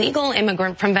is an illegal immigrant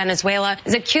from Venezuela,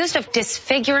 is accused of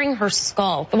disfiguring her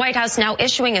skull. The White House now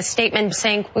issuing a statement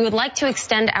saying, "We would like to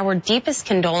extend our deepest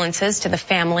condolences to the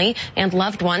family and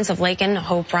loved ones of Laken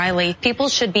Hope Riley. People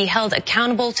should be held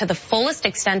accountable to the fullest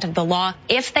extent of the law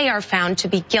if they are found to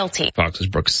be guilty." Fox's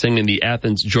Brooks Singh, the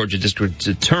Athens, Georgia district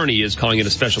attorney, is calling in a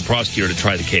special prosecutor to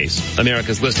try the case.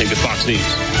 America's listening to Fox News.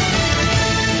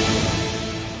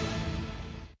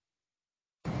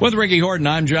 With Ricky Horton,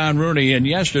 I'm John Rooney, and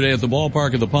yesterday at the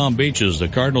ballpark of the Palm Beaches, the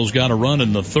Cardinals got a run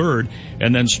in the third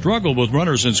and then struggled with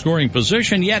runners in scoring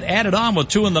position, yet added on with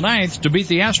 2 in the ninth to beat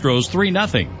the Astros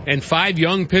 3-0. And 5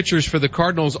 young pitchers for the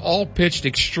Cardinals all pitched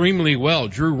extremely well.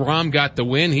 Drew Rom got the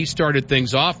win. He started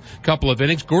things off a couple of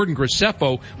innings. Gordon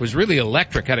Graceffo was really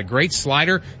electric, had a great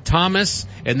slider. Thomas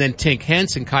and then Tink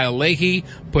Hence and Kyle Leahy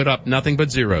put up nothing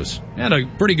but zeros. Had a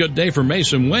pretty good day for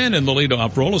Mason Wynn in the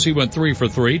leadoff role as he went 3 for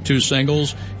 3, 2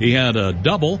 singles. He had a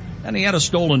double, and he had a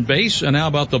stolen base. And how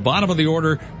about the bottom of the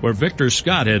order where Victor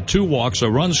Scott had 2 walks, a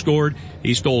run scored.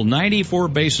 He stole 94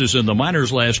 bases in the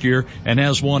minors last year and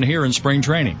has one here in spring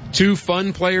training. 2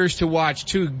 fun players to watch,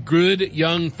 2 good,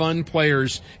 young, fun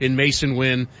players in Mason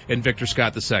Wynn and Victor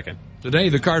Scott II. Today,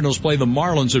 the Cardinals play the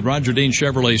Marlins at Roger Dean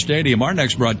Chevrolet Stadium. Our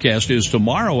next broadcast is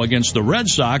tomorrow against the Red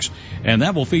Sox, and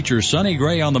that will feature Sonny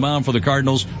Gray on the mound for the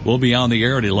Cardinals. We'll be on the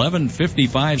air at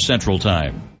 11:55 Central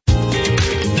Time.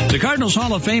 The Cardinals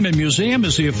Hall of Fame and Museum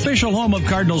is the official home of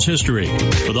Cardinals history.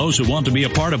 For those who want to be a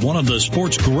part of one of the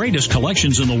sport's greatest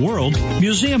collections in the world,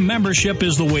 museum membership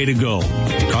is the way to go.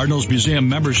 Cardinals Museum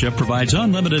membership provides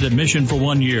unlimited admission for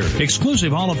 1 year,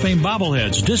 exclusive Hall of Fame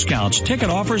bobbleheads, discounts, ticket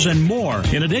offers, and more,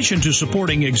 in addition to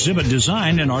supporting exhibit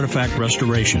design and artifact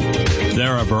restoration.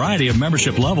 There are a variety of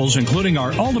membership levels, including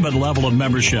our ultimate level of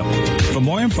membership. For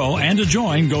more info and to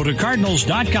join, go to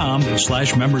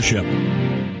cardinals.com/membership.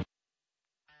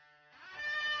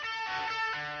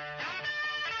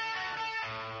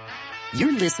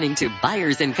 You're listening to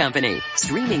Byers and Company,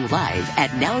 streaming live at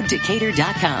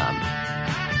nowdecatur.com.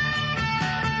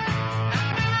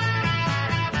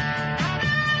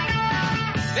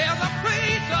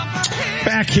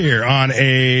 Back here on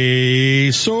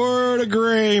a sort of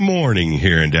gray morning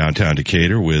here in downtown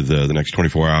Decatur with the next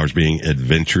 24 hours being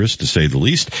adventurous to say the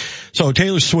least. So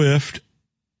Taylor Swift,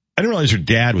 I didn't realize her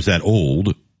dad was that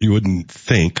old. You wouldn't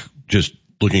think just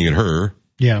looking at her.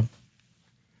 Yeah.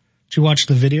 Did you watch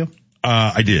the video?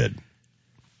 I did.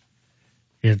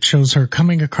 It shows her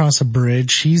coming across a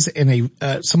bridge. She's in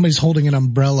somebody's holding an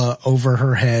umbrella over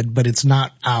her head, but it's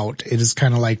not out. It is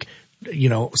kind of like,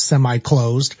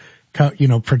 semi-closed,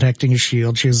 protecting a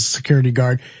shield. She has a security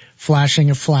guard flashing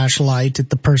a flashlight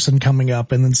at the person coming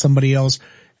up, and then somebody else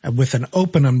with an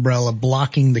open umbrella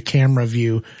blocking the camera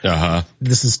view. Uh-huh.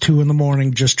 This is 2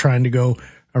 a.m, just trying to go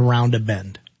around a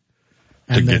bend.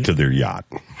 To get to their yacht.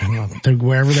 To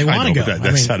wherever they want to go.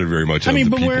 That sounded very much like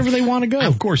but wherever they want to go.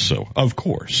 Of course so. Of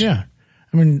course. Yeah.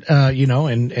 And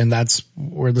that's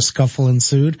where the scuffle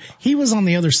ensued. He was on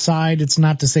the other side. It's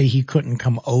not to say he couldn't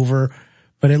come over,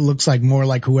 but it looks like more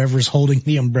like whoever's holding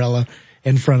the umbrella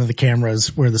in front of the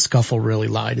cameras where the scuffle really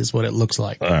lied is what it looks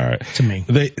like. All right. To me.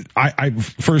 I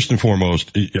first and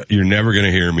foremost, you're never going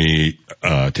to hear me,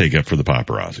 take up for the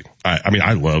paparazzi.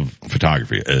 I love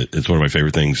photography. It's one of my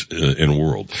favorite things in the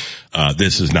world.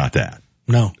 This is not that.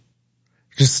 No.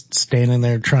 Just standing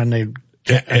there trying to,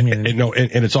 and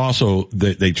it's also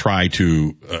that they try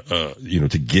to,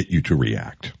 to get you to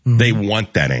react. Mm-hmm. They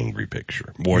want that angry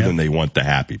picture more than they want the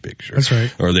happy picture. That's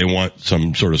right. Or they want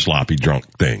some sort of sloppy drunk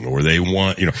thing, or they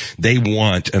want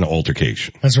an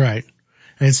altercation. That's right.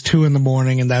 And it's 2 a.m,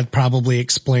 and that probably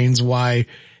explains why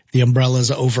the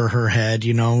umbrella's over her head,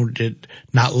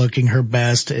 not looking her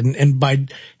best. And by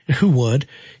who would,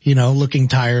 looking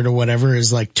tired or whatever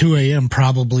is like 2 a.m,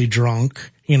 probably drunk.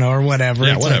 Or whatever.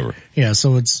 Yeah, whatever.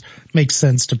 So makes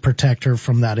sense to protect her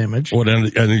from that image. What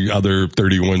any other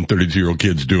 31, 32-year-old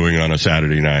kids doing on a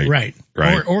Saturday night. Right.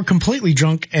 Or completely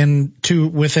drunk and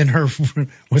within her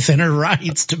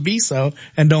rights to be so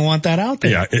and don't want that out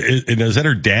there. Yeah. And is that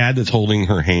her dad that's holding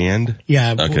her hand?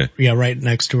 Yeah. Okay. Yeah, right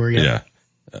next to her. Yeah.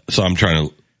 So I'm trying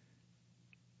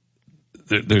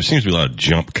to, there seems to be a lot of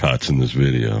jump cuts in this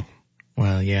video.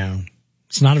 Well, yeah.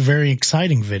 It's not a very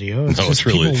exciting video. It's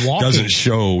really doesn't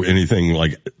show anything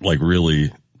like really,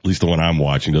 at least the one I'm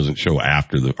watching doesn't show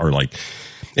after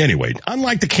anyway,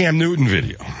 unlike the Cam Newton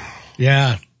video.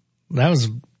 Yeah. That was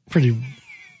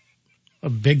a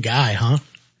big guy, huh?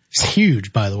 He's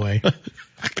huge, by the way.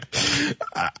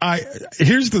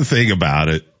 Here's the thing about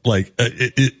it.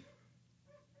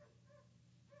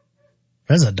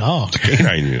 That's a dog.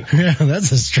 Canine unit. Yeah,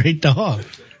 that's a straight dog.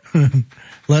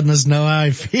 Letting us know how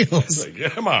he feels.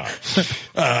 Come on.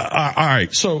 All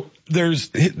right. So this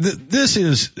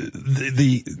is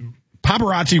the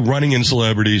paparazzi running in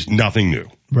celebrities, nothing new.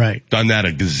 Right. Done that a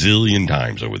gazillion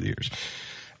times over the years.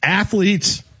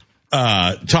 Athletes,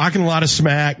 talking a lot of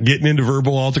smack, getting into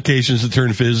verbal altercations that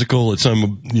turn physical at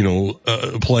some,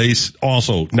 place.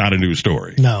 Also not a new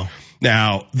story. No.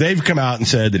 Now, they've come out and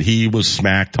said that he was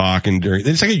smack talking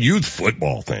it's like a youth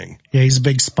football thing. Yeah, he's a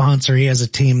big sponsor. He has a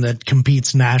team that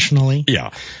competes nationally.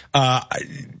 Yeah.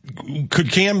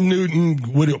 Could Cam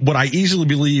Newton, would I easily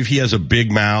believe he has a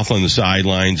big mouth on the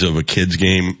sidelines of a kid's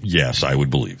game? Yes, I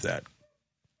would believe that.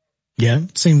 Yeah,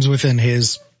 seems within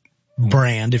his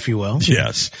brand, if you will.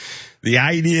 Yes. The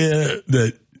idea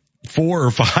that 4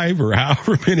 or 5 or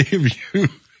however many of you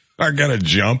are gonna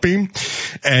jump him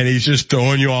and he's just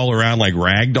throwing you all around like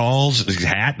rag dolls. His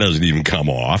hat doesn't even come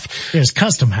off. Yeah, his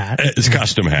custom hat. His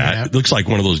custom hat. Yeah. It looks like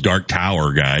one of those Dark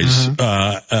Tower guys.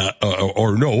 Uh-huh.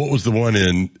 Or no, what was the one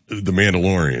in The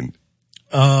Mandalorian?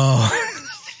 Oh.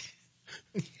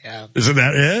 Yeah. Isn't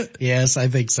that it? Yes, I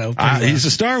think so. He's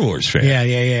a Star Wars fan.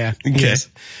 Yeah. Okay. Yes.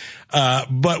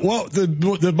 But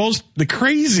the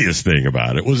craziest thing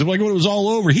about it was when it was all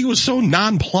over, he was so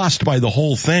nonplussed by the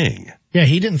whole thing. Yeah,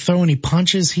 he didn't throw any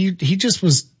punches. He just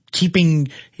was keeping,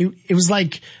 it was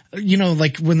like,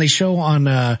 like when they show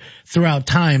on, throughout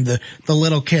time, the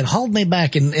little kid, hold me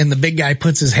back, and the big guy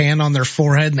puts his hand on their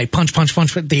forehead and they punch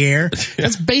with the air.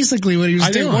 That's basically what he was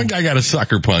doing. I think one guy got a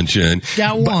sucker punch in.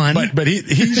 Got one. But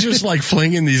he's just like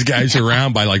flinging these guys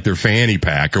around by like their fanny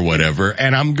pack or whatever.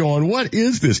 And I'm going, what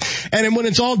is this? And then when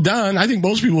it's all done, I think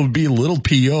most people would be a little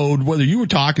PO'd, whether you were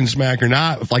talking smack or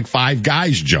not, if like 5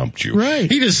 guys jumped you. Right.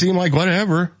 He just seemed like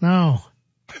whatever. No.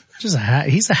 He's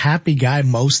a happy guy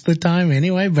most of the time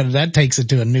anyway, but that takes it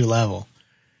to a new level.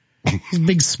 He's a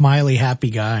big, smiley, happy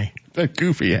guy. That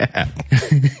goofy hat.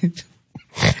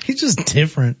 He's just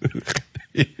different.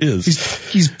 It is.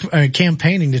 He's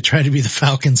campaigning to try to be the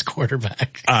Falcons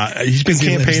quarterback. He's been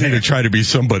campaigning to try to be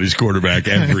somebody's quarterback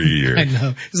every year. I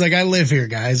know. He's like, I live here,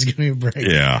 guys. Give me a break.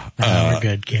 Yeah. We're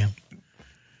good, Cam.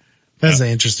 That's an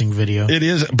interesting video. It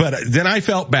is, but then I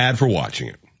felt bad for watching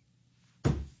it.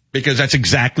 Because that's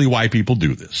exactly why people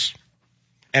do this.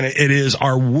 And it is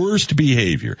our worst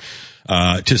behavior.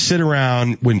 To sit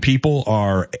around when people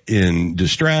are in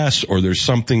distress or there's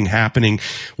something happening.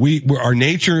 Our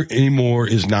nature anymore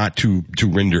is not to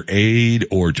render aid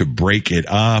or to break it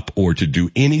up or to do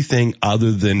anything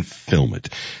other than film it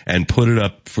and put it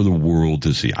up for the world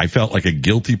to see. I felt like a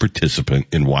guilty participant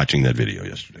in watching that video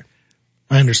yesterday.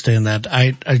 I understand that.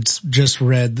 I just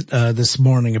read this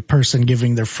morning a person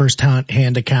giving their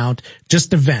first-hand account,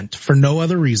 just a vent for no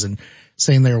other reason,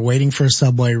 saying they were waiting for a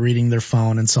subway, reading their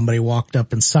phone, and somebody walked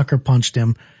up and sucker punched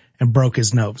him and broke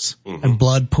his nose. Mm-hmm. And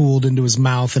blood pooled into his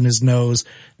mouth and his nose,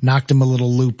 knocked him a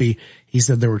little loopy. He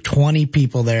said there were 20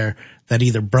 people there that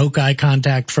either broke eye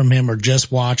contact from him or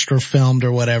just watched or filmed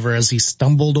or whatever as he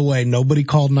stumbled away. Nobody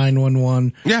called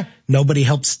 911. Yeah. Nobody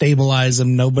helped stabilize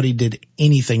him. Nobody did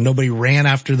anything. Nobody ran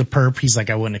after the perp. He's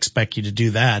like, I wouldn't expect you to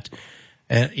do that.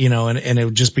 And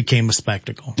it just became a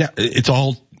spectacle. Yeah. It's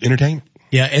all entertainment.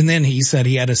 Yeah, and then he said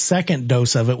he had a second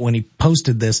dose of it when he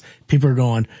posted this. People are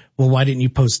going, well, why didn't you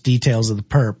post details of the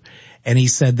perp? And he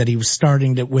said that he was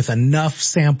starting to with enough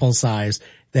sample size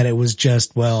that it was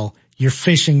just, well, you're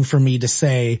fishing for me to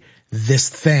say this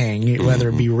thing, whether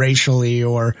it be racially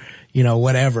or,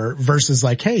 whatever, versus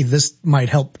like, hey, this might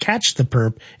help catch the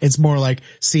perp. It's more like,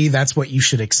 see, that's what you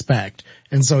should expect.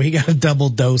 And so he got a double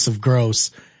dose of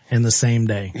gross in the same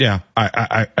day. Yeah,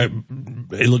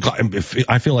 it looked like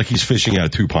I feel like he's fishing out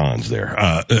of two ponds there,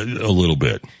 a little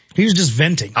bit. He was just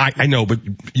venting. I know, but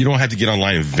you don't have to get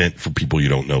online and vent for people you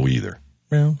don't know either.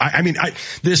 Well,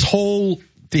 this whole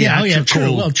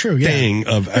theatrical thing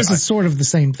of this is sort of the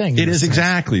same thing. It is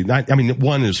exactly.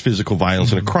 One is physical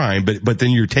violence and a crime, but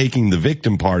then you're taking the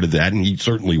victim part of that, and he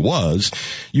certainly was.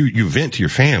 You vent to your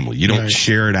family. You don't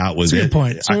share it out with it. That's a good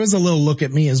point. So it was a little look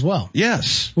at me as well.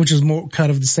 Yes. Which is more cut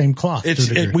of the same cloth.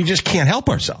 We just can't help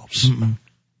ourselves. Mm-mm.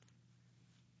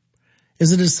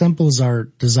 Is it as simple as our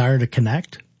desire to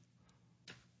connect?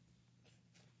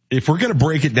 If we're going to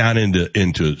break it down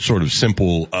into sort of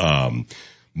simple,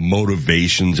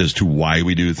 motivations as to why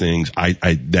we do things,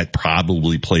 that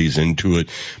probably plays into it,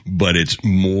 but it's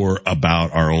more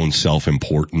about our own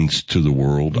self-importance to the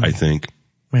world, I think.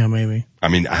 Yeah, maybe. How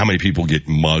many people get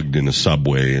mugged in a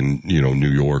subway in, New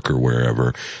York or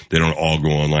wherever? They don't all go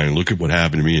online and look at what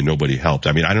happened to me and nobody helped.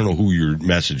 I don't know who you're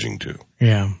messaging to.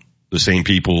 Yeah. The same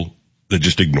people that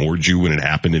just ignored you when it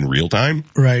happened in real time?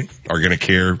 Right. Are going to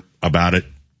care about it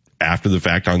after the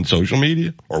fact on social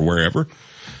media or wherever?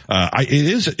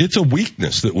 It's a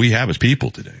weakness that we have as people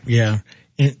today. Yeah.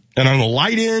 And on the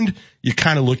light end, you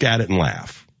kind of look at it and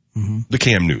laugh. Mm-hmm. The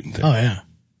Cam Newton thing. Oh, yeah.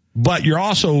 But you're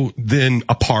also then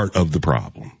a part of the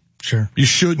problem. Sure. You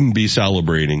shouldn't be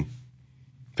celebrating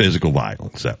physical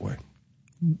violence that way.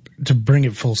 To bring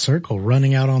it full circle,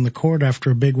 running out on the court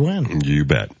after a big win. You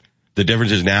bet. The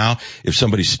difference is now, if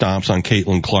somebody stomps on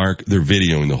Caitlin Clark, they're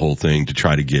videoing the whole thing to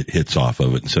try to get hits off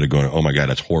of it instead of going, oh my God,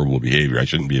 that's horrible behavior. I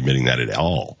shouldn't be admitting that at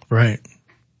all. Right.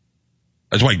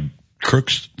 That's why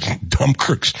dumb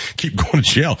crooks keep going to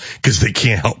jail, because they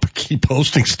can't help but keep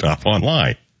posting stuff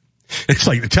online. It's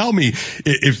like, tell me,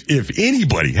 if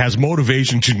anybody has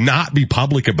motivation to not be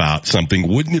public about something,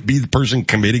 wouldn't it be the person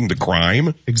committing the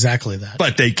crime? Exactly that.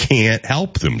 But they can't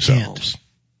help themselves.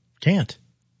 Can't.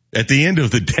 At the end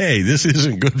of the day, this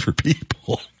isn't good for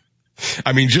people.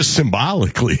 Just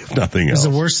symbolically, if nothing else. Is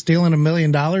it worth stealing $1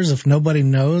 million if nobody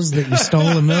knows that you stole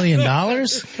 $1 million?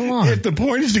 Come on. If the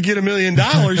point is to get $1 million,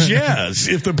 yes.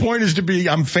 If the point is to be,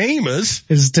 I'm famous.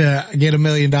 Is to get $1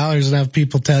 million and have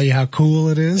people tell you how cool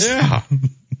it is? Yeah.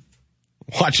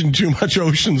 Watching too much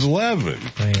Ocean's 11.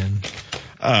 Man.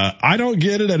 I don't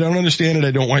get it. I don't understand it.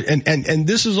 I don't want, and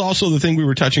this is also the thing we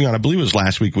were touching on, I believe it was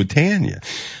last week with Tanya.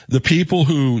 The people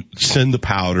who send the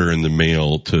powder in the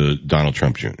mail to Donald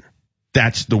Trump Jr.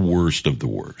 That's the worst of the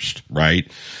worst, right?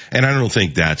 And I don't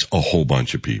think that's a whole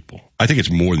bunch of people. I think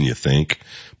it's more than you think,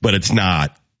 but it's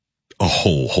not a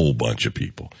whole bunch of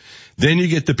people. Then you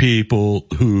get the people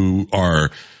who are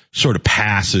sort of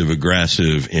passive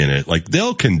aggressive in it. Like,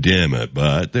 they'll condemn it,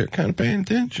 but they're kind of paying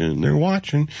attention. They're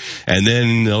watching. And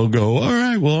then they'll go, all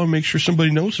right, well, I'll make sure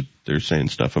somebody knows if they're saying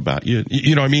stuff about you.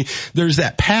 You know what I mean? There's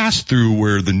that pass through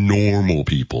where the normal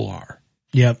people are.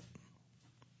 Yep.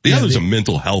 The other's a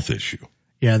mental health issue.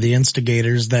 Yeah, the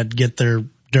instigators that get their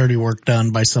dirty work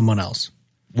done by someone else.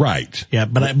 Right. Yeah,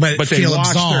 but they feel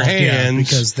washed absolved, their hands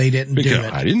because they didn't do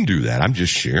it. I didn't do that. I'm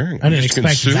just sharing. I didn't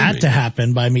expect that to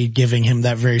happen by me giving him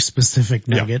that very specific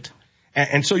nugget. Yeah.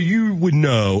 And so you would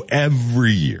know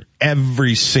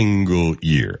every single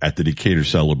year at the Decatur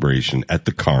celebration, at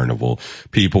the carnival,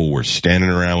 people were standing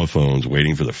around with phones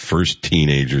waiting for the first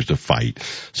teenagers to fight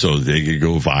so they could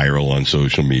go viral on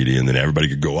social media, and then everybody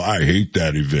could go, I hate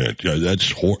that event. Yeah, that's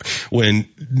when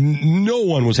no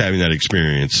one was having that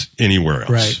experience anywhere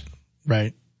else.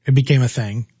 Right. It became a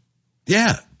thing.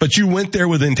 Yeah, but you went there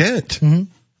with intent. Mm-hmm.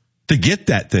 To get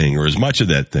that thing or as much of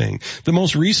that thing. The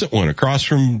most recent one across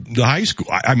from the high school.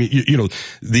 I mean, you know,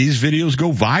 these videos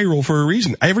go viral for a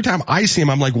reason. Every time I see them,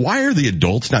 I'm like, why are the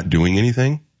adults not doing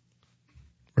anything?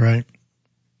 Right.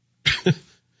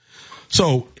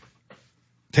 So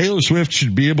Taylor Swift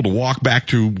should be able to walk back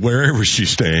to wherever she's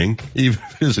staying, even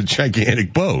if it's a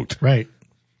gigantic boat. Right.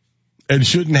 And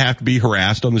shouldn't have to be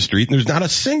harassed on the street. And there's not a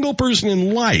single person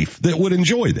in life that would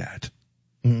enjoy that.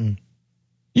 Mm-mm.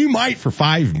 You might for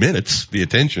 5 minutes, the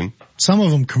attention. Some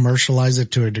of them commercialize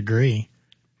it to a degree.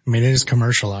 I mean, it is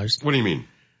commercialized. What do you mean?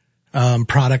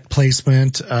 Product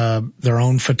placement, their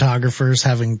own photographers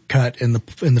having cut in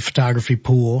the photography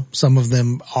pool. Some of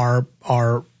them are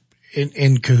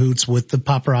in cahoots with the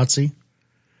paparazzi.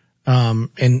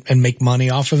 And make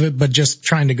money off of it, but just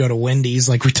trying to go to Wendy's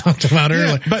like we talked about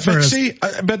earlier. But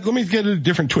let me get a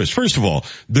different twist. First of all,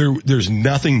 there's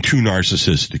nothing too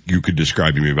narcissistic you could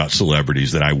describe to me about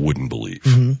celebrities that I wouldn't believe.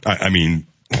 Mm-hmm. I mean,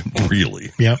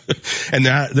 really. Yeah. And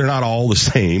they're not all the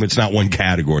same. It's not one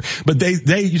category, but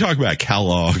you talk about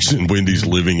Kellogg's and Wendy's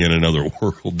living in another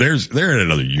world. They're in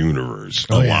another universe.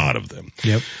 A lot of them.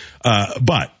 Yep.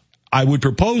 But I would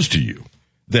propose to you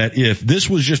that if this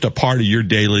was just a part of your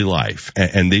daily life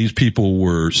and these people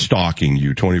were stalking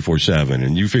you 24/7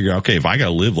 and you figure, okay, if I got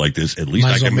to live like this, at least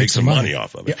I can make some money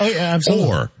off of it. Yeah, absolutely.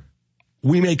 Or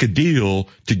we make a deal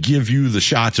to give you the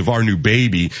shots of our new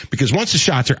baby, because once the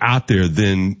shots are out there,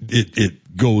 then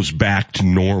it goes back to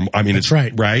normal. I mean, That's it's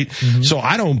right. Right. Mm-hmm. So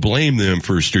I don't blame them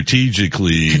for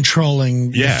strategically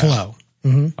controlling the flow.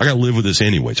 Mm-hmm. I got to live with this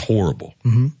anyway. It's horrible.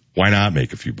 Mm-hmm. Why not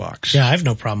make a few bucks? Yeah, I have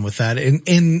no problem with that.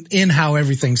 In how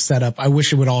everything's set up, I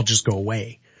wish it would all just go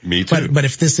away. Me too. But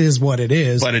if this is what it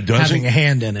is, having a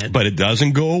hand in it. But it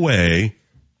doesn't go away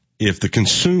if the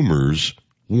consumers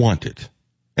want it.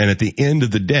 And at the end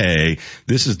of the day,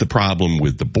 this is the problem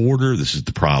with the border. This is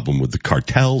the problem with the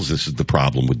cartels. This is the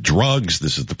problem with drugs.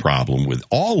 This is the problem with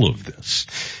all of this.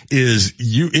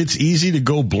 It's easy to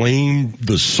go blame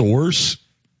the source.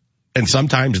 And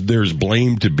sometimes there's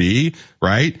blame to be,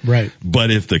 right? Right. But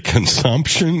if the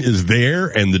consumption is there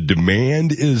and the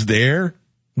demand is there,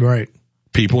 right,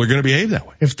 people are going to behave that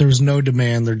way. If there's no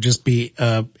demand, there'd just be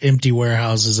empty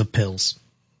warehouses of pills.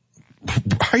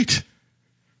 Right.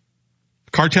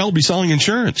 Cartel will be selling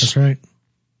insurance. That's right.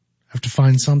 Have to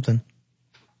find something.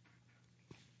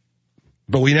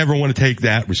 But we never want to take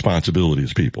that responsibility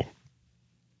as people.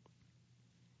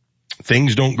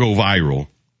 Things don't go viral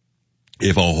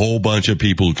if a whole bunch of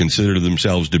people who consider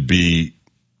themselves to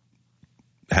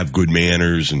have good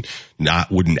manners and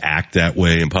wouldn't act that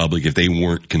way in public if they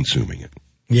weren't consuming it.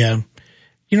 Yeah.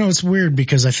 You know, it's weird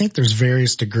because I think there's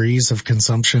various degrees of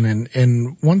consumption,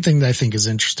 and one thing that I think is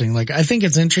interesting, I think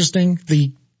it's interesting,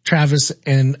 the Travis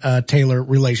and Taylor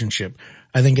relationship.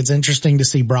 I think it's interesting to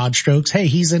see broad strokes. Hey,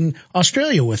 he's in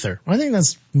Australia with her. I think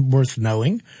that's worth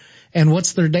knowing. And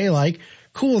what's their day like?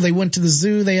 Cool, they went to the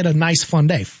zoo, they had a nice fun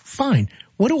day. Fine.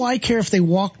 What do I care if they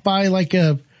walk by like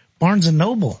a Barnes and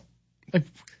Noble?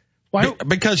 Why?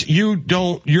 Because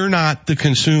you're not the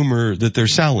consumer that they're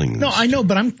selling. No, I know,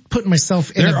 but I'm putting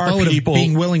myself in a boat of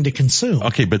being willing to consume.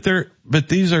 Okay, but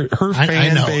these are her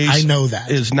fan base. I know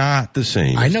that is not the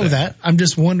same. I know that. I'm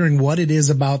just wondering what it is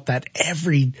about that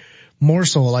every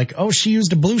morsel, she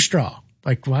used a blue straw.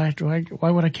 Why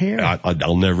would I care?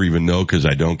 I'll never even know because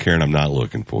I don't care and I'm not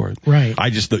looking for it. Right.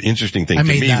 The interesting thing to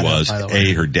me was,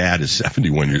 her dad is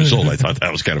 71 years old. I thought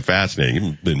that was kind of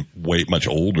fascinating. Been much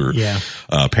older,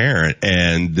 parent,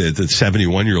 and the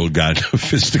 71-year-old got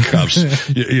fisticuffs,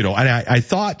 and I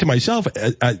thought to myself,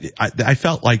 I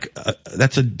felt like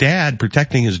that's a dad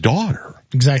protecting his daughter.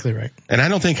 Exactly right. And I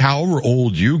don't think however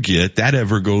old you get, that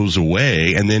ever goes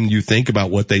away. And then you think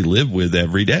about what they live with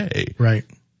every day. Right.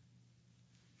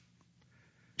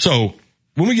 So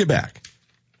when we get back,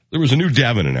 there was a new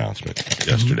Devon announcement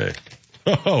yesterday.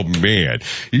 Mm-hmm. Oh man,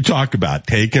 you talk about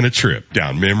taking a trip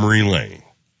down memory lane.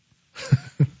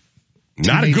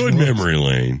 Not a good memory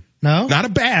lane. No? Not a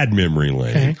bad memory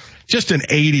lane. Okay. Just an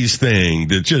 80s thing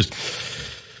that just,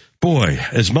 boy,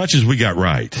 as much as we got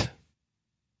right.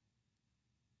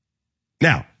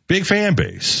 Now, big fan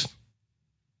base.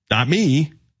 Not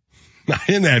me. Not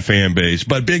in that fan base,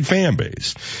 but big fan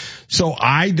base. So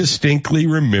I distinctly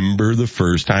remember the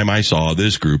first time I saw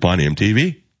this group on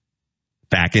MTV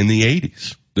back in the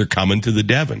 80s. They're coming to the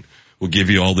Devon. We'll give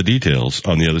you all the details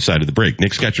on the other side of the break.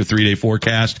 Nick's got your 3-day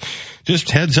forecast.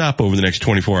 Just heads up over the next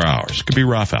 24 hours. Could be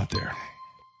rough out there.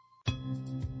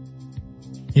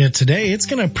 Yeah, today it's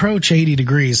going to approach 80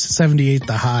 degrees, 78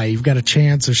 the high. You've got a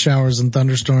chance of showers and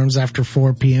thunderstorms after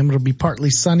 4 p.m. It'll be partly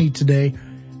sunny today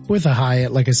with a high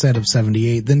at, like I said, of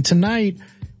 78. Then tonight,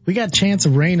 we got chance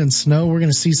of rain and snow. We're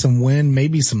going to see some wind,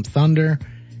 maybe some thunder,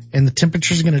 and the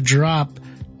temperature's going to drop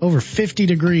over 50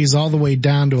 degrees all the way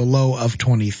down to a low of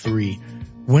 23.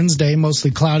 Wednesday,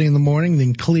 mostly cloudy in the morning,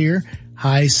 then clear,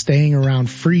 highs staying around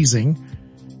freezing.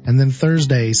 And then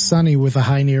Thursday, sunny with a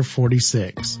high near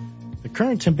 46. The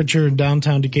current temperature in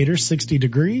downtown Decatur, 60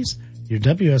 degrees. Your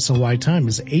WSOY time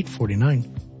is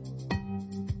 8:49.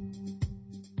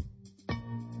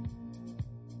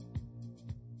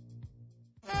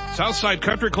 Southside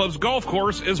Country Club's golf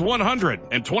course is 100,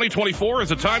 and 2024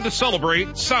 is a time to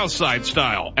celebrate Southside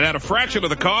style, and at a fraction of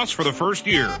the cost for the first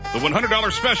year. The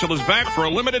 $100 special is back for a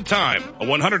limited time, a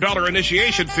 $100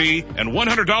 initiation fee, and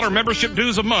 $100 membership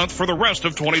dues a month for the rest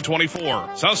of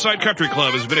 2024. Southside Country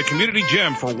Club has been a community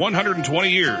gem for 120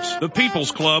 years. The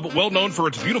People's Club, well known for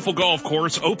its beautiful golf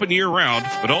course, open year-round,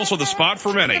 but also the spot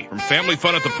for many, from family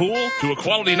fun at the pool to a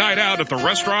quality night out at the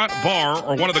restaurant, bar,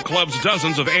 or one of the club's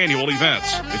dozens of annual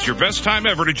events. It's your best time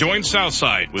ever to join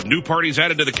Southside. With new parties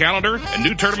added to the calendar and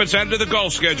new tournaments added to the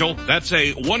golf schedule, that's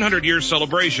a 100-year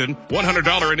celebration,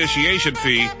 $100 initiation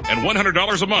fee, and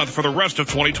 $100 a month for the rest of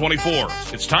 2024.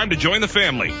 It's time to join the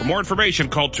family. For more information,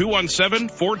 call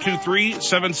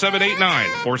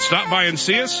 217-423-7789 or stop by and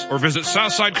see us or visit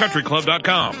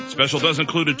SouthsideCountryClub.com. Special does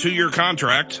include a 2-year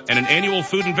contract and an annual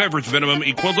food and beverage minimum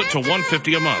equivalent to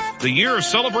 $150 a month. The year of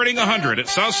celebrating 100 at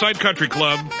Southside Country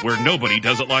Club, where nobody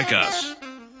does it like us.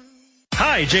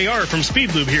 Hi, JR from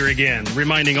Speed Lube here again,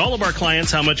 reminding all of our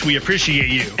clients how much we appreciate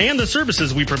you and the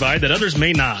services we provide that others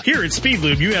may not. Here at Speed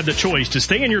Lube, you have the choice to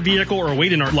stay in your vehicle or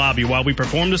wait in our lobby while we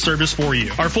perform the service for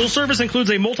you. Our full service includes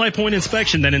a multi-point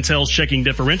inspection that entails checking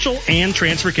differential and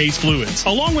transfer case fluids,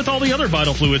 along with all the other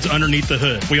vital fluids underneath the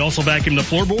hood. We also vacuum the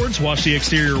floorboards, wash the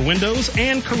exterior windows,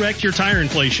 and correct your tire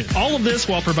inflation. All of this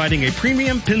while providing a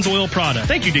premium Pennzoil product.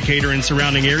 Thank you, Decatur and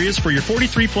surrounding areas, for your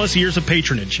 43 plus years of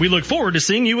patronage. We look forward to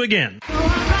seeing you again.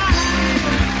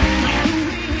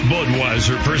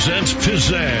 Budweiser presents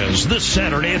Pizzazz this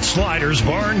Saturday at Sliders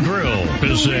Bar and Grill.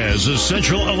 Pizzazz is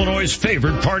Central Illinois'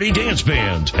 favorite party dance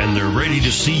band, and they're ready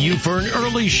to see you for an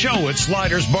early show at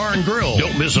Sliders Bar and Grill.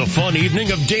 Don't miss a fun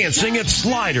evening of dancing at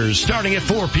Sliders starting at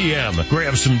 4 p.m.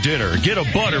 Grab some dinner, get a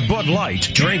Bud or Bud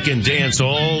Light, drink and dance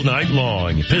all night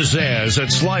long. Pizzazz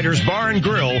at Sliders Bar and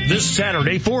Grill this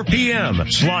Saturday 4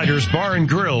 p.m. Sliders Bar and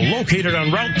Grill, located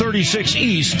on Route 36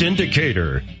 East in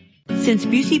Decatur. Since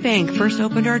Busey Bank first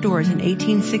opened our doors in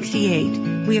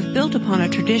 1868, we have built upon a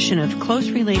tradition of close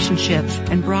relationships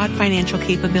and broad financial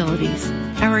capabilities.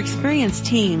 Our experienced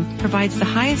team provides the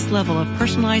highest level of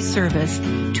personalized service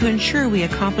to ensure we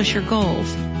accomplish your goals,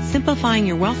 simplifying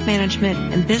your wealth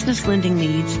management and business lending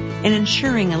needs and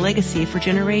ensuring a legacy for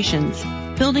generations.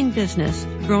 Building business,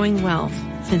 growing wealth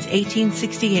since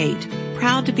 1868.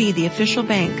 Proud to be the official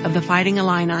bank of the Fighting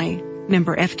Illini.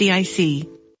 Member FDIC.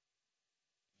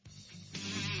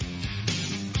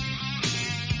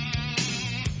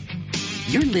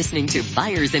 You're listening to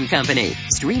Byers and Company,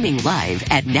 streaming live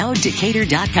at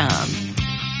nowdecatur.com.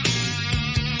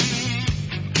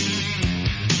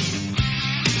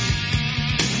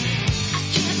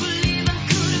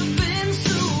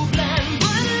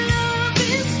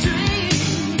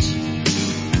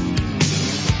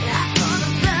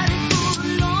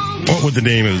 What would the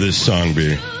name of this song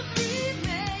be?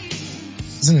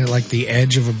 Isn't it like The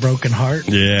Edge of a Broken Heart?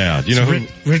 Yeah. You know who?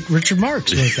 Richard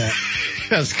Marx wrote that.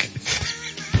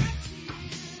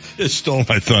 It stole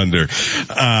my thunder.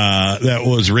 That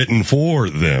was written for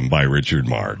them by Richard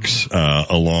Marx,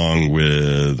 along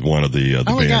with one of the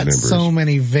band members. So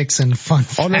many Vixen fun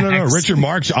facts. Oh, no. Richard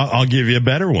Marx, I'll give you a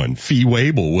better one. Fee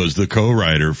Waybill was the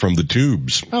co-writer from the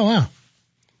Tubes. Oh, wow.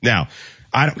 Now,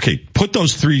 put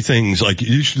those three things, like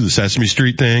you should do the Sesame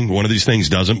Street thing. One of these things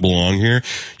doesn't belong here.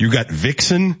 You got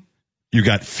Vixen, you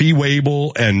got Fee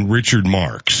Waybill, and Richard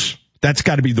Marx. That's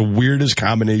got to be the weirdest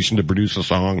combination to produce a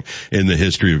song in the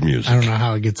history of music. I don't know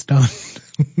how it gets done.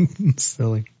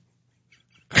 Silly.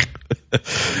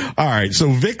 All right. So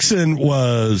Vixen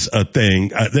was a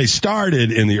thing. They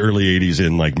started in the early 80s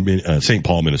in like St.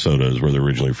 Paul, Minnesota is where they're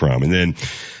originally from. And then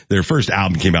Their first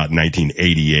album came out in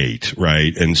 1988,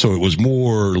 right? And so it was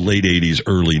more late 80s,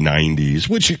 early 90s,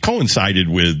 which coincided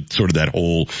with sort of that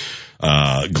whole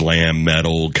glam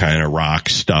metal kind of rock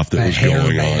stuff that was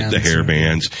going on, the hair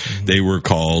bands. Mm-hmm. They were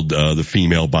called the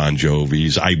female Bon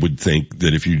Jovis. I would think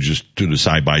that if you just did a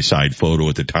side-by-side photo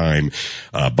at the time,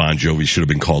 Bon Jovi should have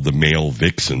been called the male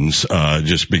Vixens,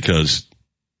 just because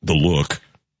the look.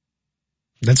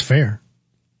 That's fair.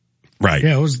 Right.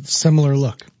 Yeah, it was a similar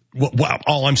look. Well,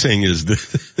 all I'm saying is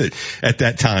that at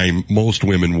that time, most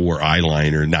women wore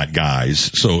eyeliner, not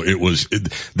guys. So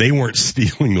they weren't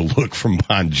stealing the look from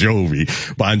Bon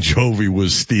Jovi. Bon Jovi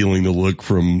was stealing the look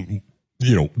from,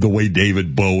 the way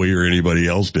David Bowie or anybody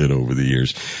else did over the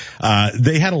years.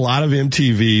 They had a lot of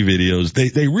MTV videos.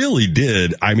 They really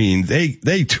did. I mean,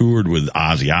 they toured with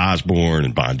Ozzy Osbourne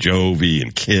and Bon Jovi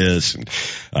and Kiss and,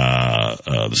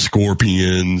 the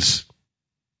Scorpions.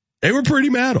 They were pretty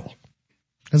metal.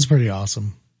 That's pretty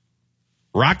awesome.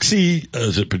 Roxy,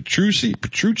 is it Petrucci,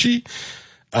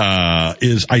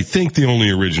 is, I think, the only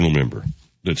original member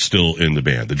that's still in the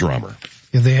band, the drummer.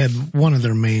 Yeah, they had one of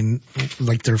their main,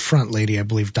 like their front lady, I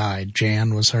believe, died.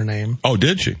 Jan was her name. Oh,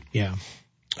 did she? Yeah.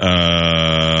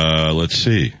 Let's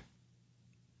see.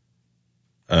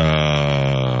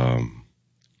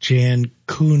 Jan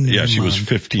Kuhn. Yeah, she was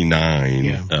 59,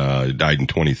 yeah. Died in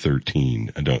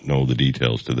 2013. I don't know the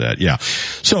details to that. Yeah.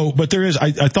 So, but there is,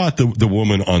 I thought the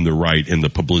woman on the right in the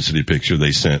publicity picture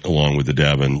they sent along with the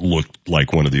Devon looked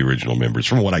like one of the original members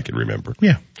from what I could remember.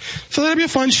 Yeah. So that'd be a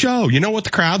fun show. You know what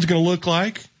the crowd's going to look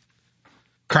like?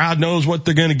 Crowd knows what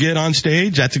they're going to get on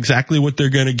stage. That's exactly what they're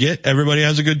going to get. Everybody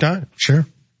has a good time. Sure.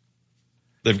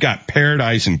 They've got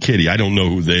Paradise and Kitty. I don't know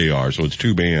who they are, so it's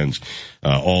two bands,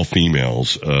 all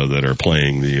females, that are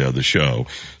playing the show.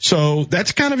 So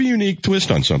that's kind of a unique twist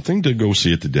on something to go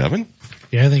see at the Devon.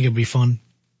 Yeah, I think it'd be fun.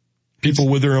 People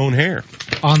with their own hair.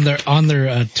 On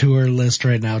their tour list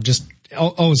right now, just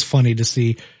always funny to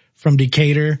see from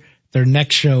Decatur, their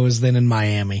next show is then in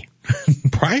Miami.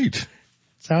 Right.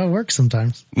 That's how it works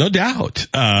sometimes. No doubt.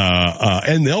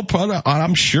 And they'll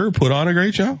I'm sure put on a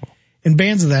great show. And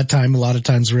bands of that time, a lot of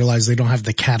times realize they don't have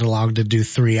the catalog to do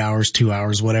 3 hours, 2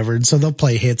 hours, whatever. And so they'll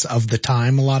play hits of the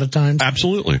time a lot of times.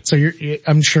 Absolutely. So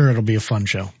I'm sure it'll be a fun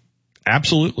show.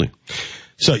 Absolutely.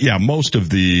 So yeah, most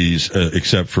of these,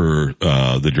 except for,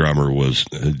 the drummer was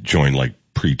joined like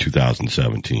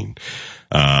pre-2017.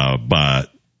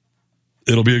 But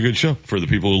it'll be a good show for the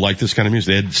people who like this kind of music.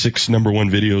 They had 6 number 1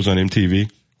 videos on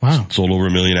MTV. Wow. Sold over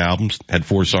 1 million albums, had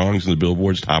 4 songs in the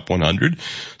Billboard's top 100.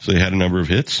 So they had a number of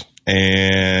hits.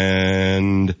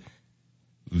 And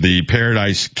the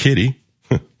Paradise Kitty,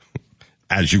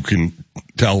 as you can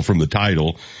tell from the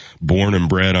title, born and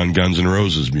bred on Guns N'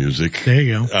 Roses music. There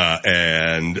you go.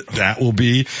 And that will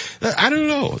be, I don't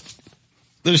know.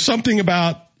 There's something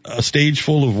about a stage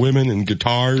full of women and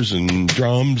guitars and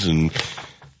drums and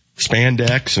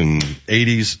spandex and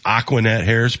 80s Aquanet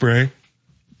hairspray.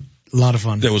 A lot of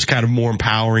fun. That was kind of more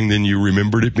empowering than you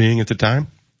remembered it being at the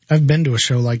time. I've been to a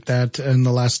show like that in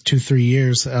the last 2-3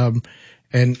 years. And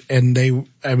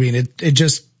it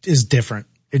just is different.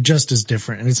 It just is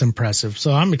different and it's impressive.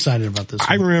 So I'm excited about this one.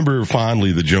 I remember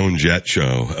fondly the Joan Jett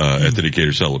show, at the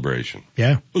Decatur Celebration.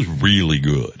 Yeah. It was really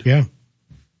good. Yeah.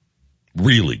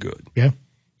 Really good. Yeah.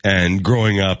 And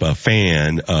growing up a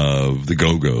fan of the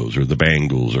Go-Go's or the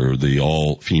Bangles or the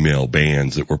all-female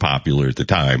bands that were popular at the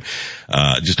time,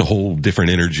 just a whole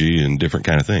different energy and different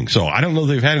kind of thing. So I don't know if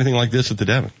they've had anything like this at the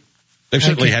Devon. They've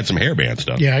certainly had some hair band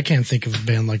stuff. Yeah, I can't think of a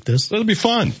band like this. It'll be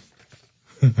fun.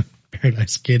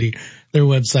 Paradise Kitty. Their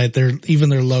website, even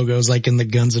their logos like in the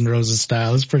Guns N' Roses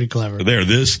style. It's pretty clever. They're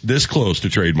this close to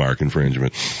trademark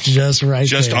infringement. Just right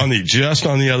just there. on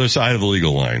the other side of the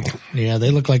legal line. Yeah, they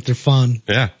look like they're fun.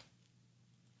 Yeah.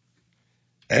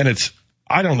 And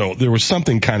I don't know, there was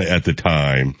something kind of at the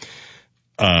time,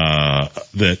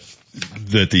 that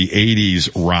the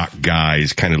 80s rock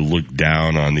guys kind of looked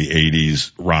down on the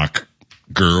 80s rock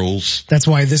girls. That's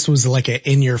why this was like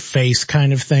a in your face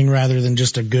kind of thing rather than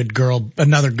just a good girl,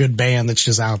 another good band that's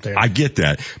just out there. I get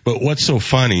that. But what's so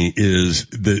funny is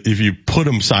that if you put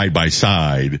them side by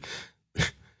side,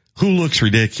 who looks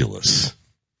ridiculous?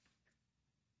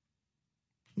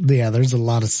 Yeah, there's a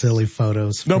lot of silly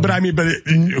photos. No, but I mean,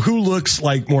 who looks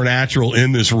like more natural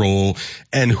in this role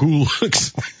and who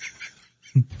looks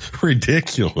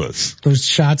ridiculous? Those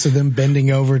shots of them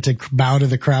bending over to bow to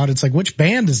the crowd. It's like, which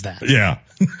band is that? Yeah.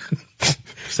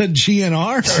 Is that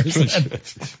GNR or is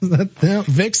that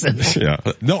Vixen? Yeah.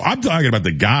 No, I'm talking about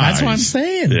the guys. That's what I'm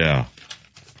saying. Yeah.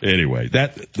 Anyway,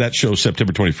 that show,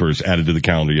 September 21st, added to the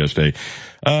calendar yesterday,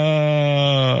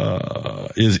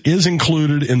 is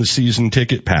included in the season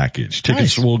ticket package.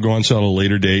 Tickets will go on sale at a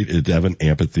later date at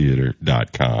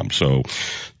DevonAmphitheater.com. So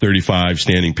 35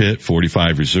 standing pit,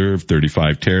 45 reserve,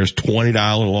 35 terrace, $20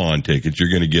 lawn tickets. You're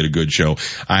going to get a good show.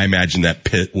 I imagine that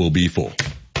pit will be full,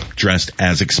 dressed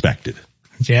as expected.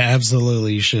 Yeah,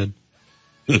 absolutely. You should.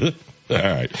 All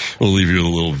right. We'll leave you with a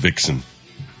little Vixen.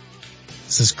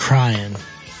 This is Crying.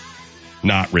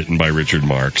 Not written by Richard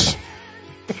Marx.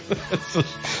 That's the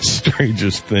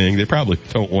strangest thing. They probably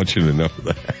don't want you to know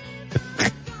that.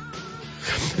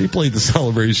 He played the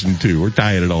celebration too. We're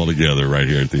tying it all together right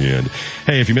here at the end.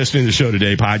 Hey, if you missed any of the show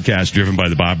today, podcast driven by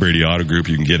the Bob Brady Auto Group.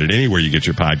 You can get it anywhere you get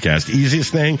your podcast.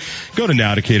 Easiest thing, go to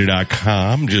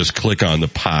nowdecatur.com. Just click on the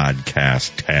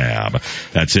podcast tab.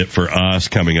 That's it for us.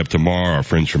 Coming up tomorrow, our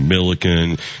friends from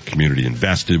Milliken, Community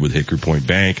Invested with Hickory Point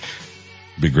Bank.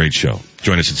 Be a great show.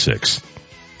 Join us at 6.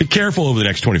 Be careful over the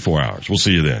next 24 hours. We'll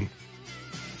see you then.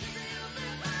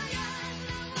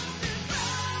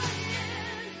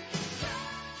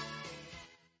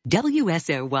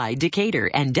 WSOY Decatur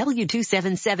and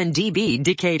W277DB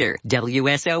Decatur.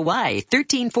 WSOY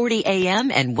 1340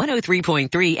 AM and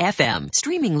 103.3 FM.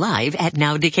 Streaming live at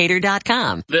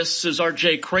nowdecatur.com. This is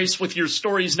R.J. Crace with your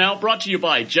stories now, brought to you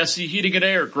by Jesse Heating and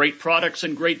Air. Great products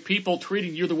and great people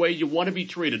treating you the way you want to be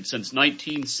treated since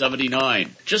 1979.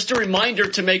 Just a reminder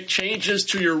to make changes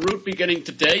to your route beginning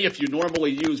today. If you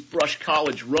normally use Brush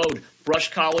College Road,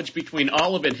 Brush College between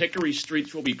Olive and Hickory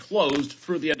Streets will be closed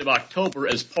through the end of October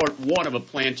as part one of a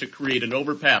plan to create an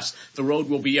overpass. The road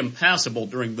will be impassable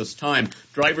during this time.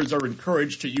 Drivers are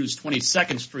encouraged to use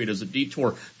 22nd Street as a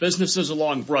detour. Businesses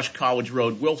along Brush College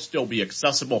Road will still be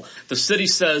accessible. The city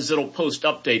says it'll post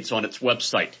updates on its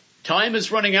website. Time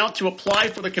is running out to apply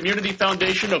for the Community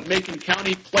Foundation of Macon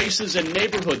County Places and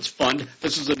Neighborhoods Fund.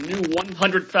 This is a new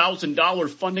 $100,000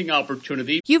 funding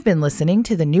opportunity. You've been listening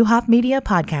to the Newhoff Media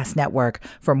Podcast Network.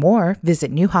 For more,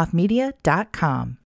 visit newhoffmedia.com.